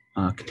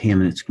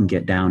contaminants can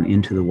get down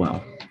into the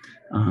well,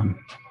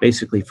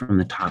 basically from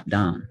the top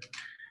down.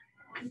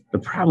 The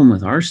problem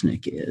with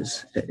arsenic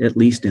is, at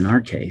least in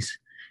our case,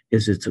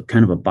 is it's a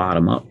kind of a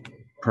bottom-up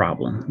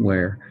problem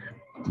where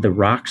the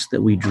rocks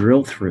that we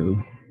drill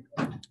through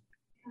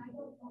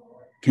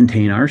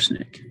contain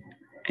arsenic.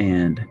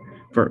 And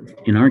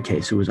in our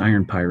case, it was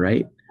iron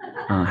pyrite,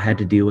 had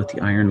to deal with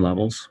the iron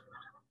levels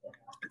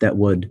that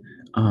would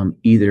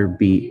either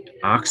be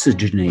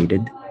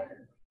oxygenated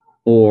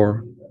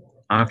or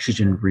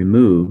oxygen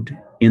removed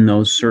in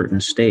those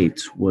certain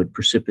states would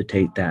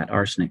precipitate that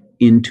arsenic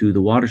into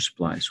the water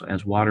supply. So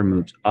as water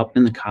moves up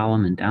in the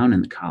column and down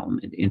in the column,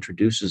 it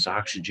introduces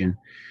oxygen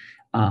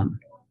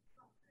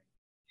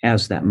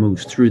as that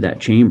moves through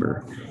that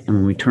chamber. And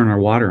when we turn our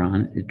water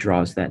on, it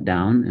draws that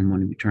down. And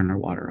when we turn our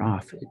water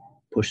off, it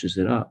pushes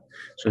it up.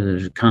 So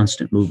there's a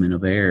constant movement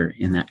of air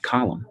in that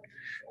column.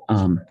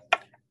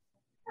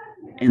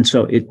 And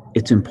so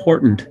it's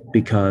important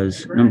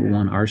because, number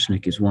one,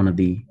 arsenic is one of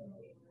the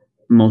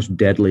most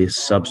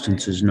deadliest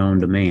substances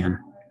known to man.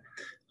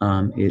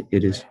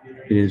 It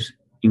is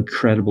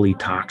incredibly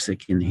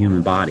toxic in the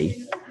human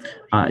body.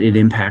 It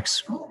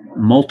impacts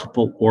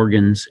multiple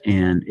organs,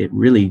 and it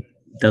really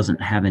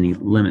doesn't have any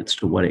limits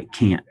to what it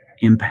can't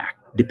impact,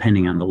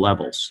 depending on the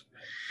levels.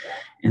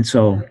 And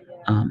so,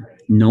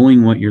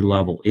 knowing what your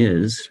level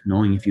is,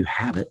 knowing if you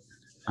have it,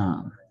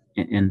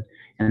 and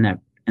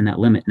that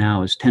limit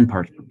now is 10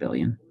 parts per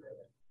billion.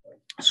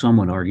 Some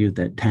would argue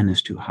that 10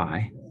 is too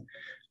high.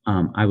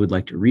 I would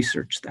like to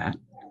research that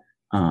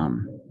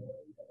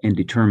and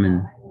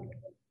determine,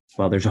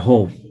 well, there's a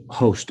whole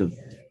host of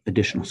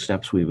additional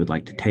steps we would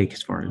like to take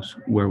as far as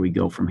where we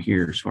go from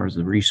here, as far as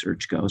the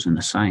research goes and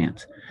the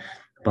science.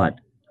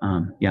 But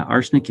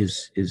arsenic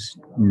is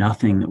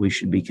nothing that we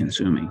should be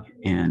consuming,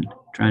 and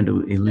trying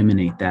to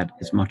eliminate that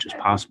as much as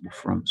possible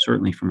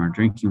certainly from our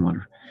drinking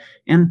water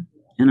and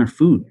our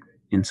food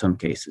in some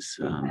cases.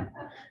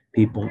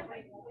 People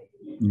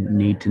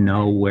need to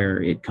know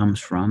where it comes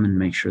from and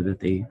make sure that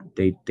they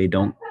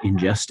don't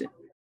ingest it.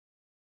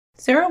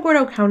 Cerro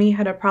Gordo County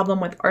had a problem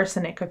with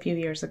arsenic a few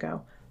years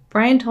ago.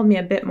 Brian told me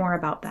a bit more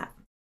about that.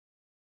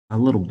 A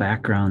little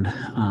background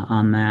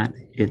on that.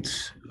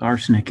 It's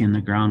arsenic in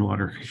the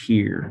groundwater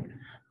here.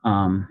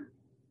 Kind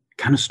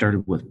of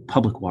started with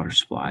public water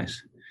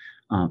supplies.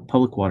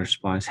 Public water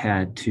supplies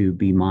had to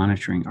be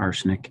monitoring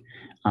arsenic.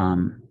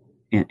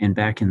 And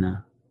back in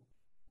the,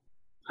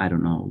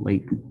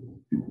 late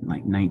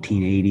like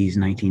 1980s,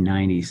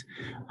 1990s,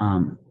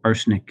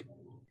 arsenic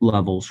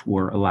levels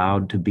were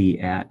allowed to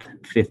be at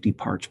 50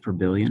 parts per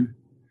billion.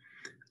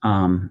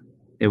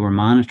 They were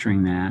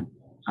monitoring that,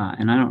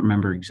 and I don't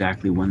remember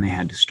exactly when they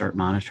had to start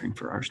monitoring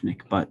for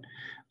arsenic, but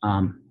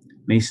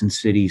Mason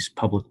City's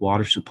public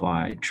water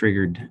supply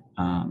triggered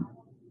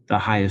the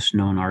highest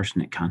known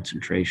arsenic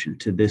concentration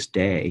to this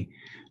day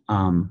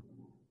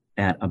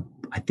at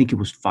I think it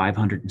was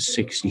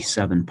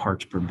 567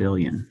 parts per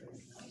billion.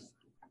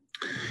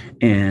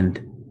 And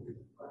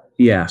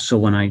so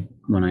when I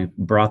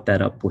brought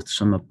that up with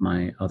some of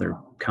my other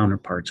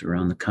counterparts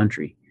around the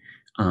country,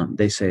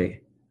 I say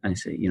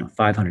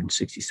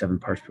 567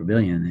 parts per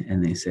billion,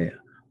 and they say,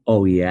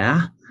 oh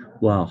yeah,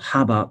 well,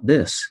 how about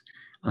this?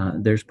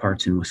 There's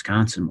parts in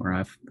Wisconsin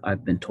where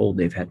I've been told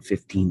they've had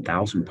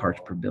 15,000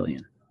 parts per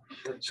billion.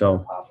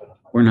 So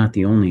we're not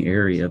the only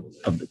area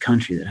of the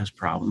country that has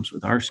problems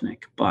with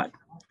arsenic, but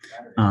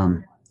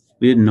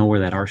we didn't know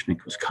where that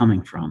arsenic was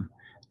coming from.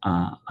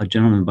 A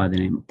gentleman by the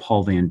name of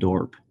Paul Van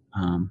Dorp,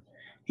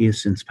 he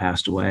has since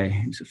passed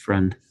away. He's a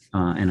friend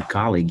and a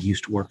colleague. He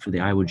used to work for the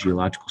Iowa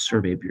Geological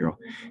Survey Bureau,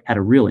 had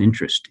a real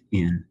interest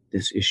in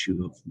this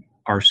issue of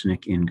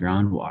arsenic in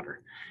groundwater.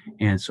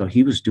 And so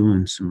he was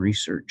doing some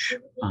research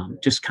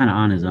just kind of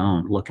on his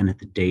own, looking at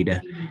the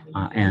data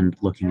and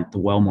looking at the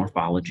well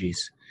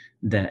morphologies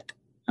that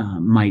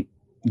might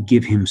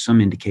give him some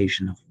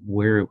indication of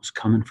where it was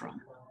coming from.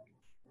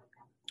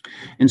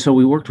 And so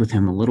we worked with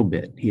him a little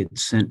bit. He had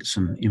sent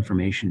some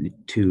information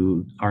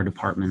to our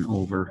department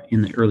over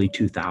in the early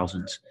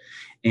 2000s.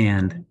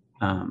 And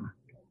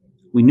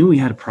we knew we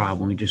had a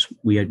problem.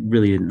 We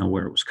really didn't know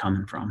where it was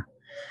coming from.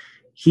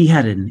 He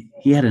had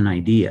an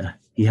idea.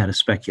 He had a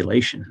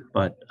speculation,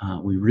 but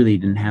we really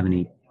didn't have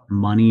any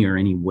money or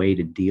any way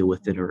to deal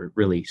with it or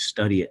really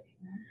study it.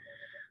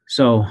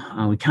 So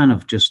we kind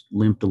of just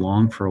limped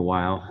along for a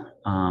while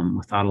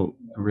without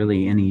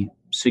really any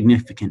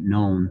significant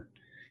known.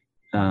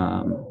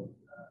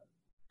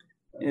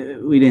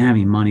 We didn't have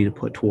any money to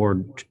put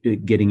toward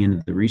getting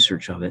into the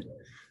research of it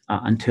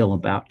until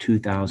about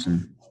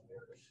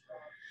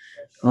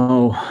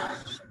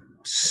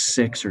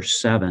 2006 or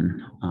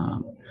 7.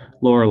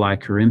 Lorelei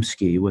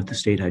Karimsky with the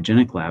State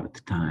Hygienic Lab at the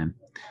time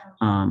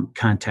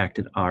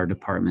contacted our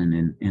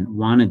department and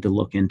wanted to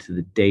look into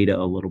the data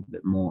a little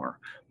bit more,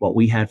 what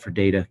we had for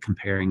data,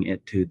 comparing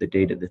it to the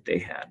data that they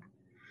had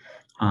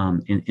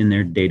in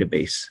their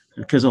database,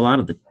 because a lot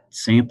of the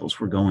samples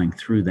were going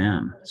through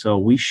them. So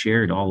we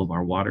shared all of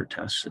our water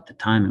tests. At the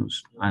time, it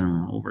was, I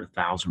don't know, over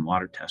 1,000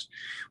 water tests.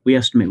 We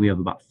estimate we have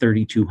about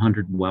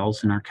 3,200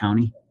 wells in our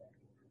county.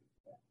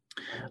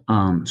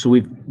 So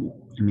at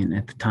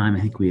the time,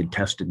 I think we had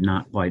tested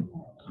not quite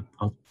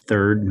a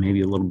third,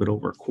 maybe a little bit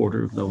over a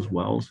quarter of those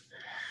wells.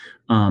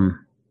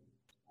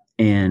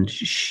 And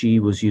she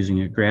was using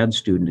a grad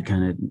student to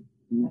kind of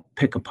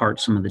pick apart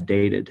some of the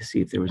data to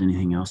see if there was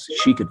anything else that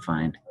she could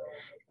find.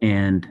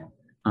 And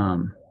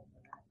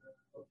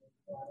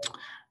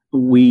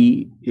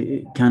we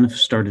kind of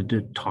started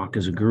to talk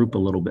as a group a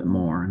little bit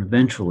more. And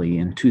eventually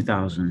in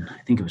 2000,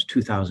 I think it was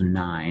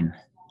 2009,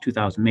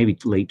 maybe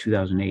late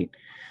 2008,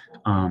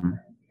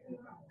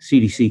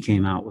 CDC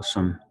came out with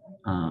some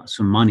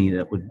money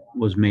that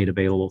was made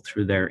available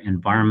through their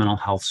Environmental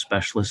Health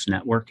Specialist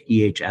Network,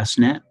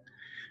 EHSnet.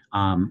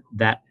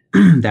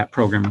 That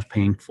program was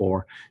paying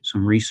for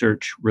some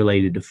research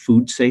related to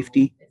food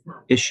safety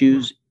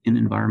issues in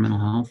environmental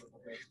health,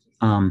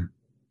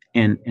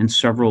 and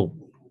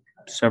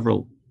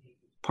several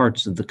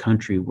parts of the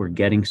country were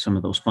getting some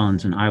of those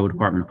funds, and Iowa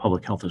Department of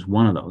Public Health is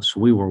one of those.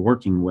 So we were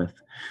working with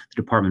the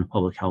Department of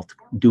Public Health,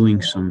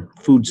 doing some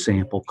food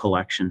sample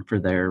collection for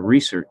their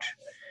research.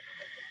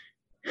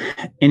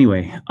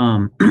 Anyway,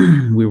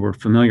 we were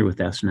familiar with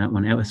ESNet.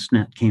 When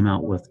ESNet came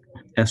out with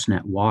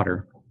ESNet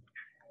Water,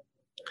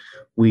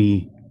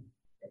 we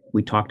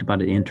talked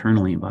about it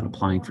internally, about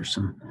applying for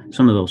some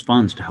of those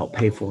funds to help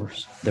pay for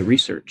the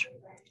research.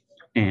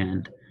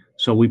 And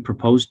so we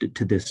proposed it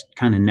to this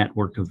kind of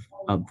network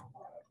of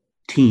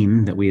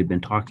team that we had been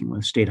talking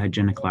with, State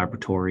Hygienic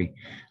Laboratory,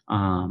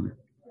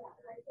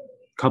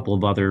 couple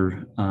of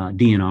other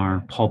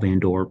DNR, Paul Van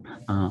Dorp,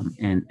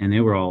 and they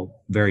were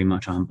all very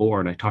much on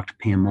board. I talked to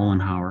Pam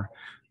Mollenhauer,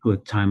 who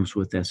at the time was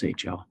with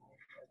SHL,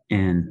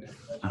 and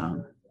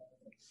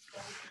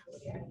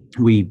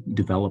we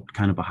developed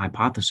kind of a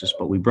hypothesis,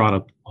 but we brought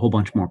up a whole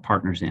bunch more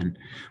partners in.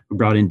 We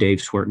brought in Dave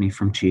Swertney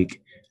from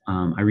Cheek.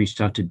 I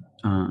reached out to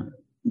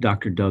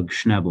Dr. Doug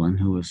Schneblin,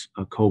 who was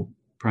a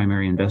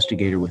co-primary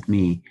investigator with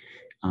me.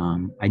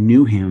 I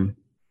knew him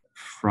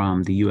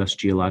from the U.S.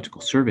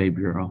 Geological Survey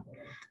Bureau.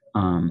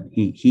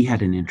 He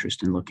had an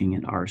interest in looking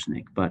at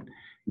arsenic, but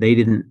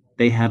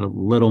they had a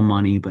little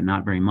money, but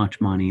not very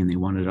much money, and they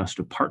wanted us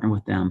to partner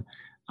with them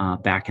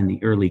back in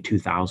the early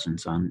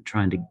 2000s on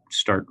trying to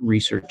start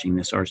researching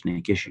this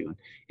arsenic issue.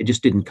 It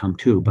just didn't come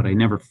to, but I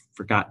never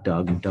forgot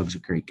Doug, and Doug's a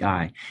great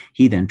guy.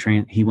 He then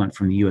he went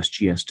from the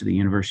USGS to the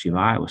University of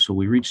Iowa, so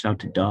we reached out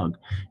to Doug.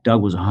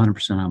 Doug was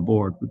 100% on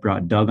board. We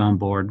brought Doug on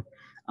board.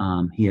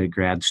 He had a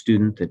grad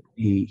student that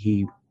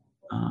he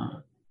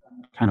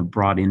kind of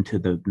brought into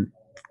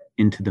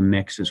the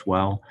mix as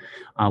well.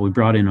 We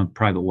brought in a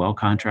private well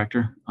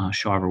contractor.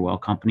 Shaver Well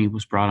Company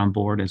was brought on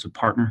board as a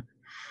partner.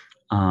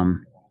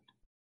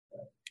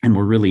 And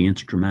were really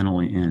instrumental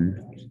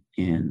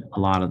in a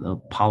lot of the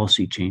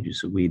policy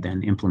changes that we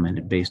then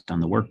implemented based on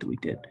the work that we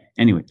did.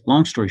 Anyway,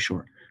 long story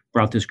short,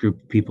 brought this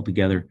group of people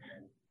together.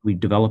 We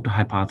developed a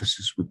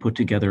hypothesis. We put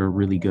together a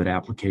really good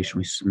application.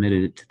 We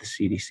submitted it to the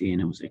CDC,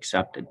 and it was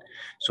accepted.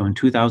 So in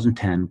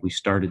 2010, we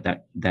started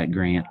that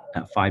grant,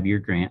 that 5-year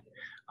grant.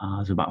 It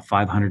was about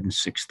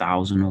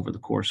 $506,000 over the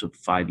course of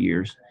 5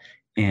 years,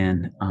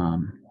 and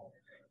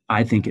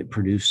I think it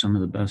produced some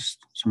of the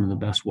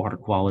best water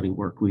quality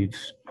work we've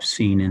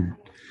seen in,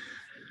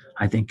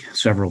 I think,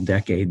 several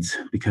decades,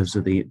 because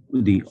of the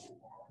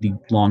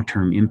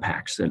long-term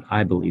impacts that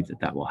I believe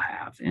that will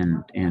have,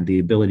 and the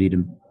ability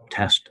to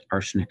test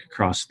arsenic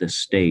across this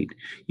state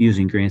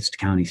using Grants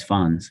County's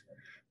funds.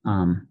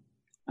 I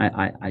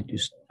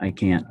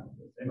can't.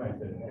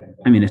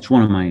 I mean, it's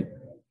one of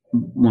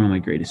my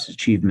greatest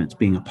achievements,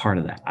 being a part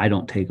of that. I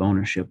don't take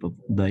ownership of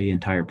the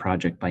entire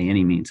project by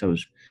any means. I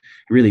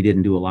really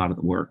didn't do a lot of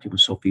the work. It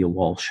was Sophia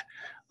Walsh,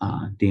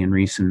 Dan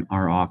Reese in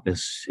our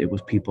office. It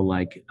was people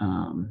like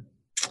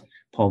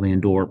Paul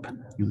Van Dorp.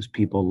 It was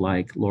people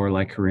like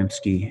Lorelei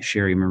Karimsky,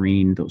 Sherry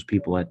Marine, those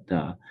people at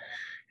the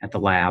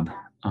lab.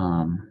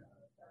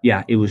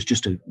 It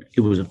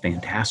was a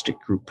fantastic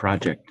group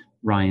project.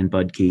 Ryan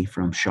Budke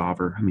from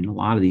Shaver. I mean, a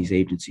lot of these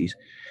agencies,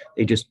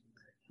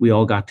 we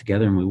all got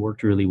together and we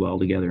worked really well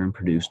together and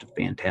produced a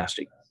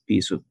fantastic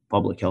piece of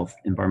public health,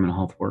 environmental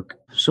health work.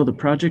 So the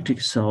project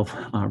itself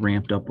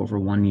ramped up over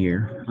 1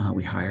 year.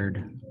 We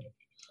hired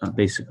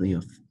basically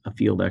a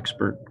field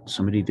expert,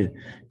 somebody to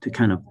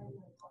kind of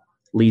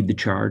lead the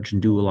charge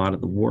and do a lot of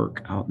the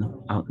work out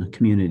in the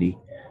community.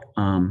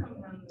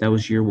 That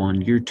was year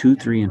 1. Year 2,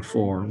 3, and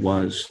 4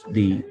 was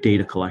the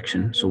data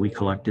collection. So we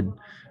collected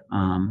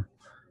a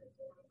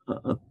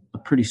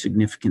pretty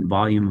significant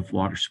volume of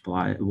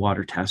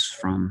water tests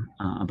from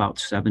about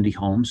 70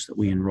 homes that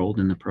we enrolled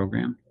in the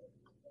program.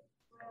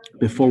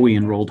 Before we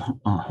enrolled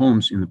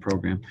homes in the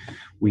program,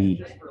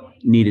 we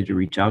needed to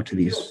reach out to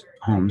these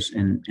homes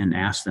and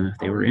ask them if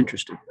they were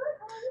interested.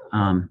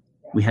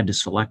 we had to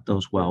select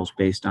those wells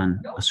based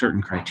on a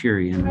certain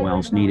criteria, and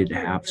wells needed to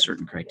have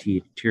certain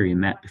criteria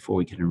met before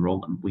we could enroll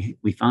them.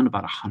 We found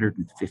about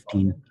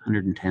 115,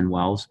 110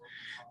 wells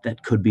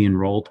that could be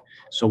enrolled.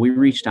 So we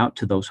reached out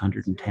to those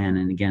 110,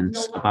 and again,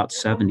 about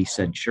 70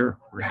 said, sure,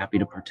 we're happy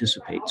to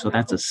participate. So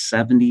that's a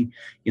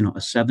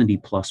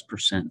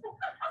 70+%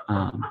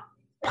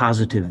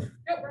 positive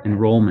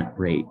enrollment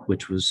rate,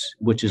 which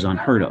is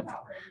unheard of.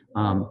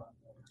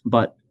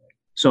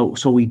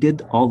 So we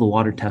did all the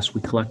water tests.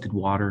 We collected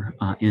water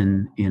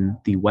in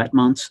the wet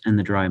months and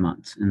the dry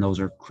months, and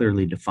those are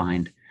clearly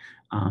defined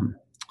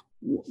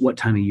what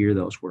time of year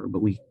those were.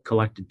 But we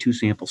collected 2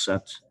 sample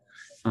sets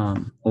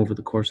over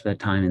the course of that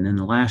time, and then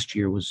the last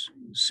year was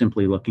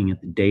simply looking at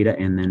the data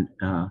and then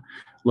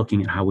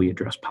looking at how we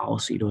address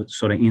policy.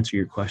 So to answer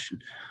your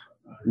question,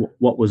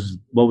 what was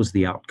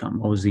the outcome?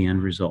 What was the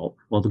end result?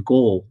 Well, the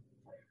goal,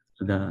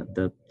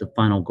 the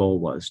final goal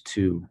was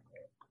to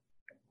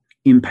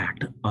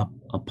impact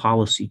a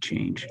policy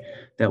change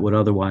that would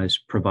otherwise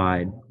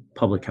provide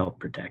public health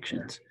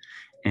protections.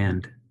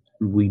 And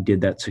we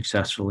did that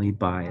successfully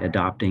by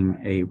adopting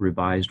a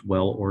revised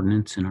well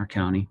ordinance in our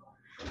county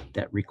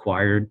that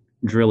required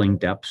drilling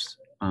depths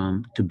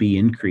to be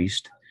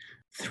increased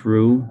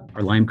through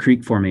our Lime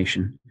Creek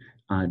formation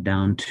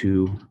down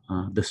to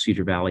the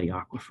Cedar Valley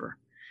aquifer.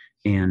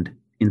 And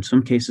in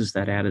some cases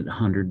that added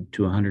 100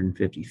 to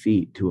 150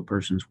 feet to a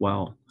person's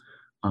well,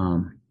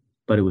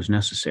 but it was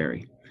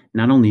necessary.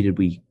 Not only did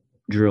we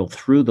drill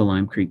through the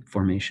Lime Creek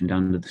formation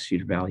down to the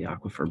Cedar Valley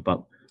aquifer,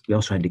 but we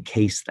also had to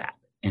case that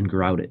and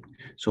grout it.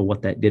 So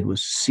what that did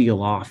was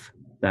seal off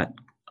that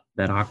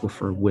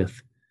aquifer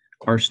with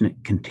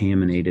arsenic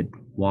contaminated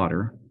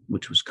water,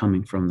 which was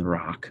coming from the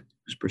rock, it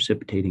was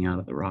precipitating out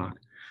of the rock.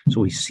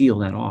 So we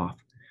sealed that off.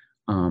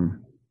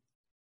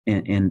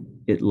 And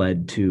it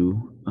led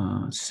to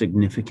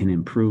significant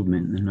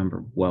improvement in the number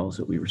of wells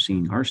that we were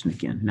seeing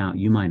arsenic in. Now,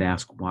 you might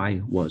ask,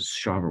 why was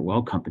Shawver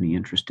Well Company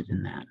interested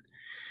in that?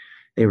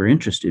 They were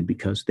interested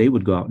because they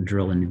would go out and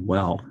drill a new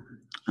well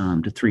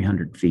to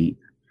 300 feet.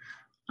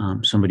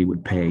 Somebody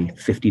would pay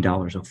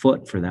 $50 a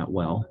foot for that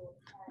well.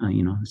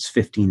 It's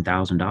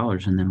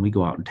 $15,000. And then we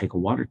go out and take a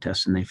water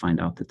test and they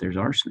find out that there's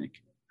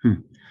arsenic.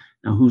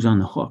 Now, who's on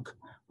the hook?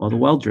 Well, the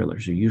well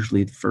drillers are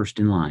usually the first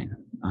in line.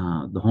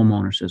 The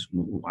homeowner says,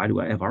 why do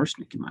I have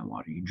arsenic in my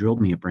water? You drilled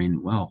me a brand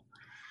new well.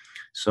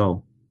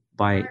 So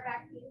by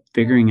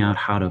figuring out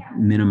how to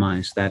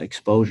minimize that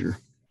exposure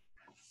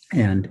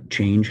and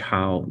change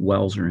how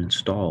wells are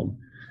installed,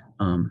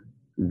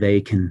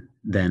 they can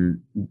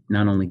then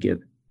not only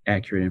give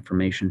accurate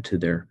information to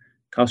their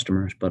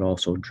customers, but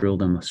also drill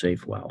them a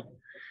safe well.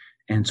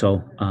 And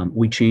so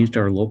we changed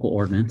our local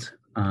ordinance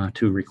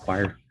to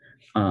require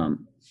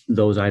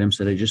those items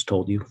that I just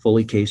told you,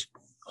 fully cased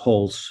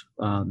holes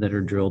that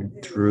are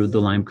drilled through the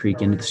Lime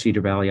Creek into the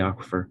Cedar Valley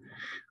aquifer.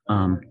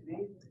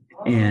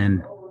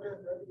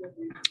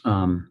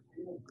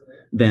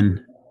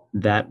 Then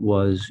that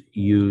was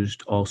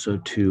used also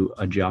to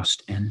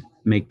adjust and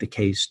make the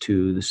case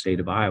to the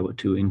state of Iowa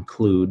to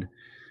include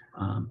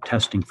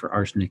testing for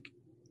arsenic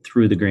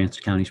through the Grants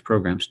County's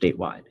program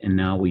statewide. And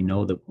now we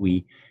know that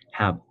we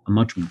have a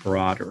much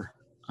broader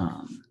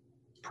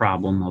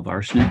problem of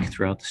arsenic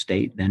throughout the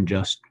state than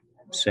just,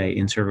 say,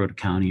 in Sarasota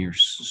County or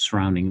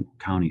surrounding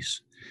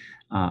counties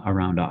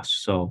around us.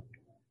 So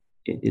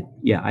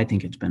I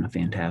think it's been a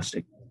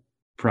fantastic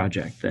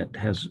project that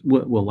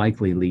will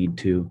likely lead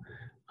to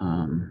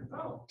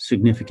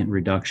significant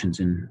reductions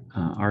in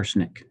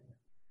arsenic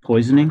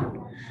poisoning.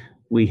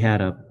 We had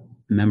a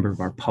member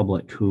of our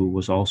public who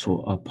was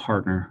also a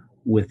partner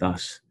with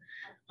us,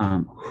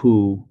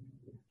 who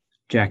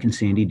Jack and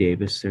Sandy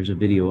Davis, there's a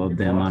video of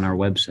them on our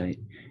website,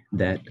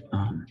 that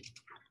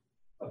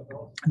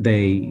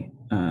they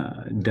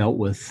dealt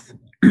with,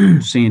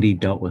 Sandy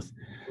dealt with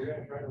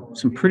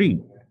some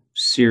pretty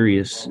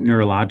serious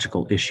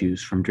neurological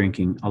issues from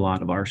drinking a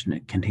lot of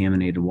arsenic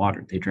contaminated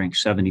water. They drank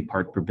 70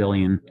 part per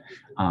billion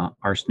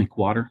arsenic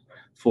water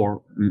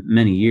for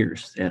many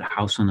years. They had a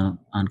house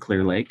on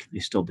Clear Lake. They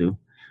still do.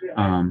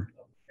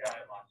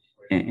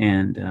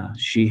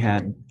 She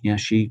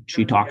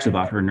talks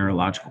about her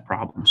neurological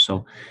problems.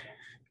 So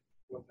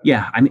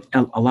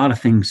a lot of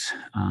things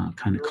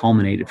kind of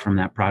culminated from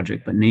that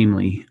project, but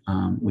namely,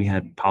 we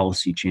had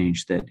policy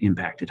change that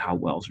impacted how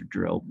wells are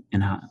drilled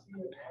and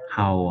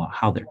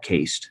how they're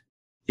cased.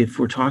 If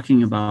we're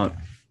talking about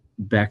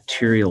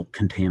bacterial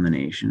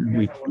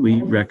contamination,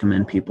 we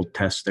recommend people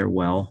test their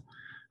well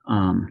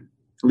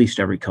at least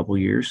every couple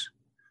of years.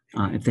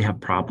 If they have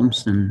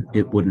problems, then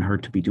it wouldn't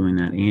hurt to be doing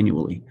that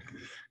annually.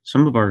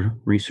 Some of our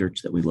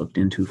research that we looked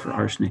into for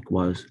arsenic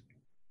was,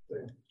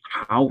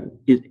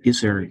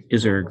 is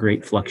there a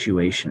great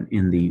fluctuation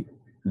in the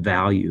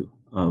value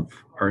of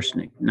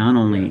arsenic, not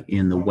only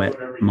in the wet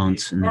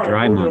months and the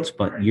dry months,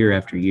 but year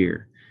after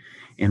year?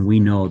 And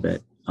we know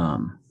that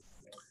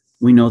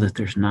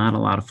there's not a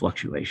lot of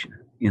fluctuation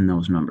in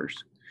those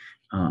numbers.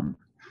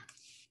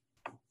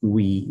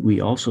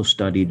 We also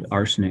studied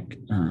arsenic,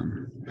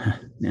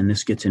 and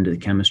this gets into the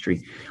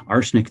chemistry,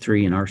 arsenic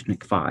 3 and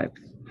arsenic 5.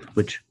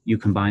 which you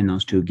combine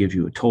those two, gives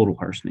you a total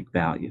arsenic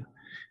value.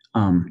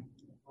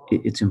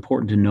 It's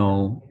important to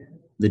know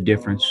the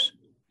difference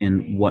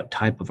in what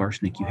type of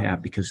arsenic you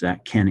have, because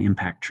that can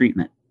impact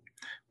treatment.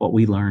 What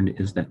we learned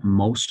is that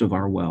most of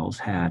our wells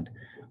had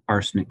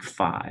arsenic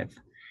 5.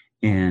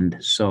 And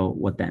so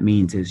what that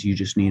means is you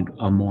just need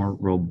a more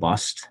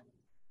robust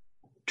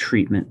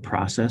treatment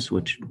process,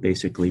 which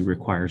basically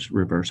requires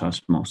reverse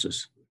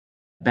osmosis.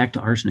 Back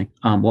to arsenic,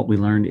 what we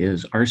learned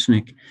is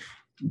arsenic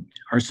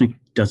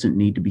doesn't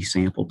need to be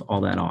sampled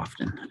all that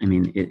often. I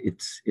mean,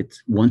 it's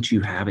once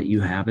you have it,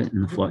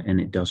 and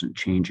it doesn't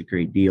change a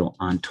great deal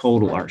on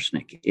total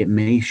arsenic. It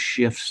may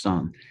shift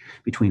some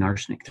between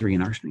arsenic 3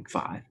 and arsenic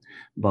 5,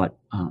 but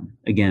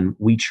again,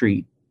 we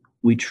treat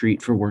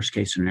for worst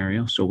case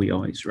scenario. So we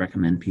always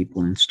recommend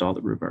people install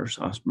the reverse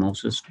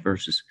osmosis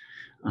versus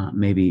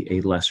maybe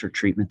a lesser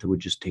treatment that would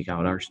just take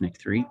out arsenic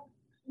 3.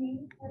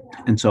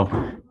 And so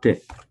to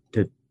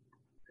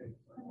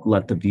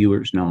let the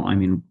viewers know, I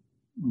mean,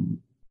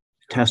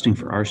 testing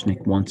for arsenic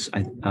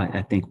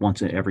I think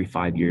once every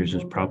 5 years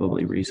is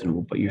probably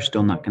reasonable, but you're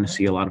still not going to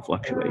see a lot of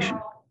fluctuation.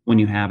 When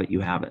you have it,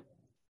 you have it.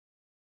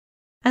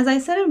 As I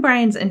said in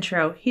Brian's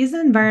intro, he's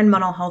an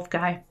environmental health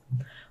guy.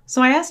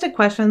 So I asked a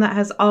question that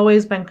has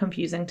always been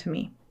confusing to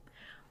me.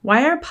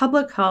 Why are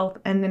public health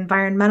and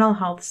environmental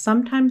health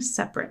sometimes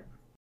separate?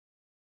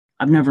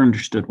 I've never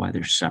understood why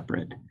they're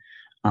separate.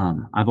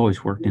 I've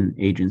always worked in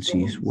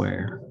agencies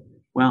where,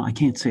 well, I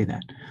can't say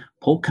that.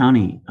 Polk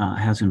County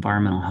has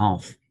environmental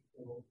health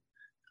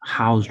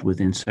housed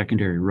within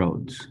secondary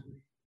roads.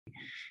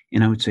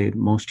 And I would say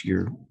most of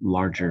your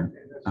larger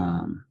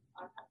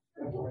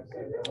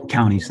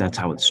counties, that's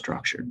how it's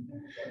structured.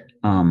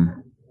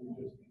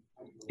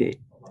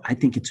 I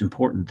think it's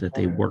important that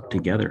they work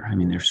together. I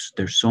mean, there's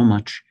so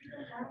much,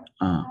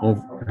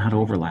 not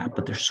overlap,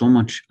 but there's so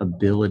much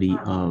ability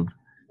of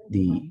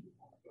the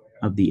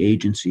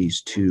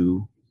agencies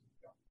to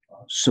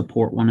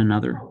support one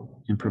another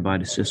and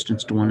provide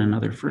assistance to one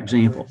another. For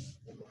example,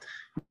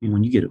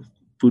 when you get a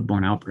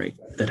foodborne outbreak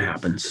that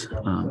happens,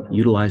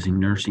 utilizing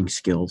nursing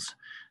skills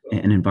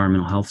and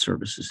environmental health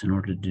services in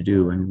order to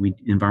do, and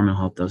environmental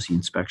health does the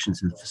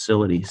inspections in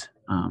facilities.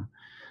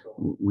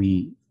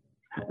 We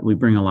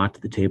bring a lot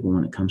to the table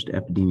when it comes to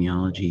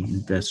epidemiology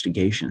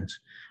investigations.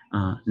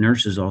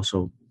 Nurses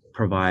also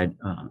provide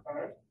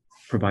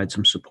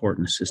some support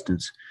and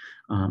assistance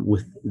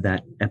with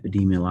that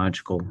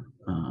epidemiological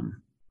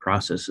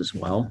process as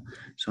well.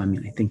 So I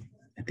mean, I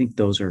think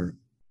those are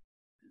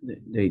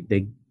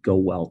they go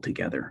well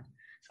together.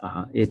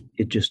 It's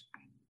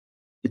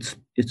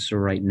the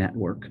right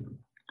network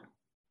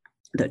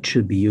that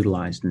should be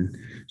utilized, and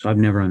so I've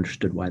never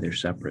understood why they're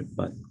separate.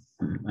 But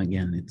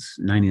again, it's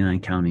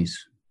 99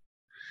 counties.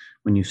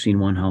 When you've seen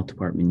one health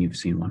department, you've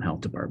seen one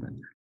health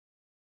department.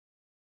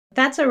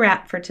 That's a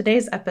wrap for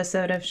today's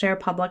episode of Share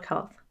Public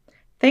Health.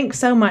 Thanks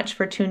so much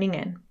for tuning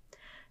in.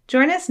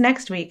 Join us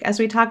next week as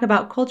we talk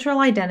about cultural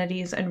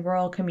identities in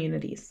rural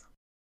communities.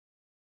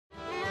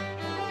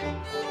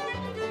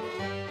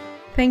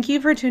 Thank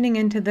you for tuning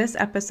into this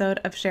episode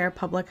of Share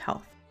Public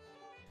Health.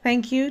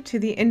 Thank you to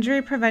the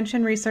Injury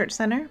Prevention Research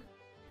Center,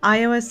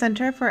 Iowa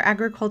Center for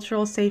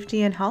Agricultural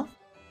Safety and Health,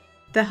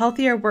 the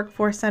Healthier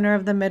Workforce Center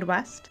of the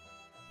Midwest,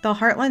 the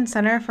Heartland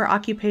Center for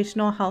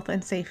Occupational Health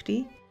and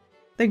Safety,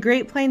 the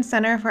Great Plains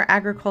Center for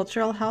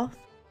Agricultural Health,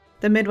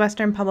 the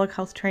Midwestern Public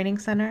Health Training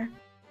Center,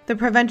 the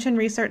Prevention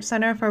Research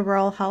Center for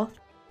Rural Health,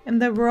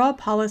 and the Rural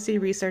Policy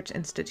Research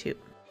Institute.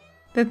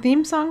 The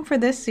theme song for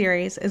this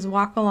series is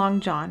Walk Along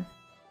John.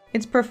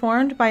 It's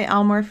performed by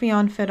Al Murphy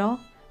on fiddle,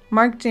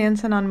 Mark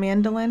Jansen on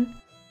mandolin,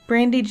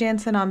 Brandy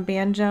Jansen on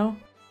banjo,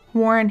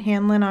 Warren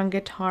Hanlon on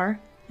guitar,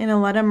 and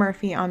Aletta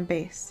Murphy on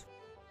bass.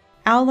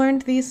 Al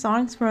learned these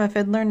songs from a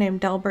fiddler named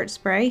Delbert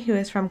Spray, who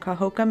is from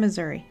Cahokia,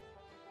 Missouri.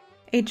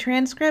 A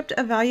transcript,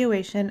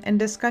 evaluation, and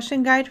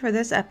discussion guide for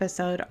this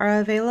episode are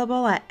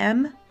available at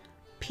mphtc.org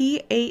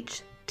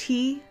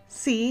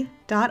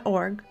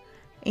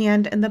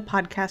and in the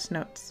podcast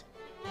notes.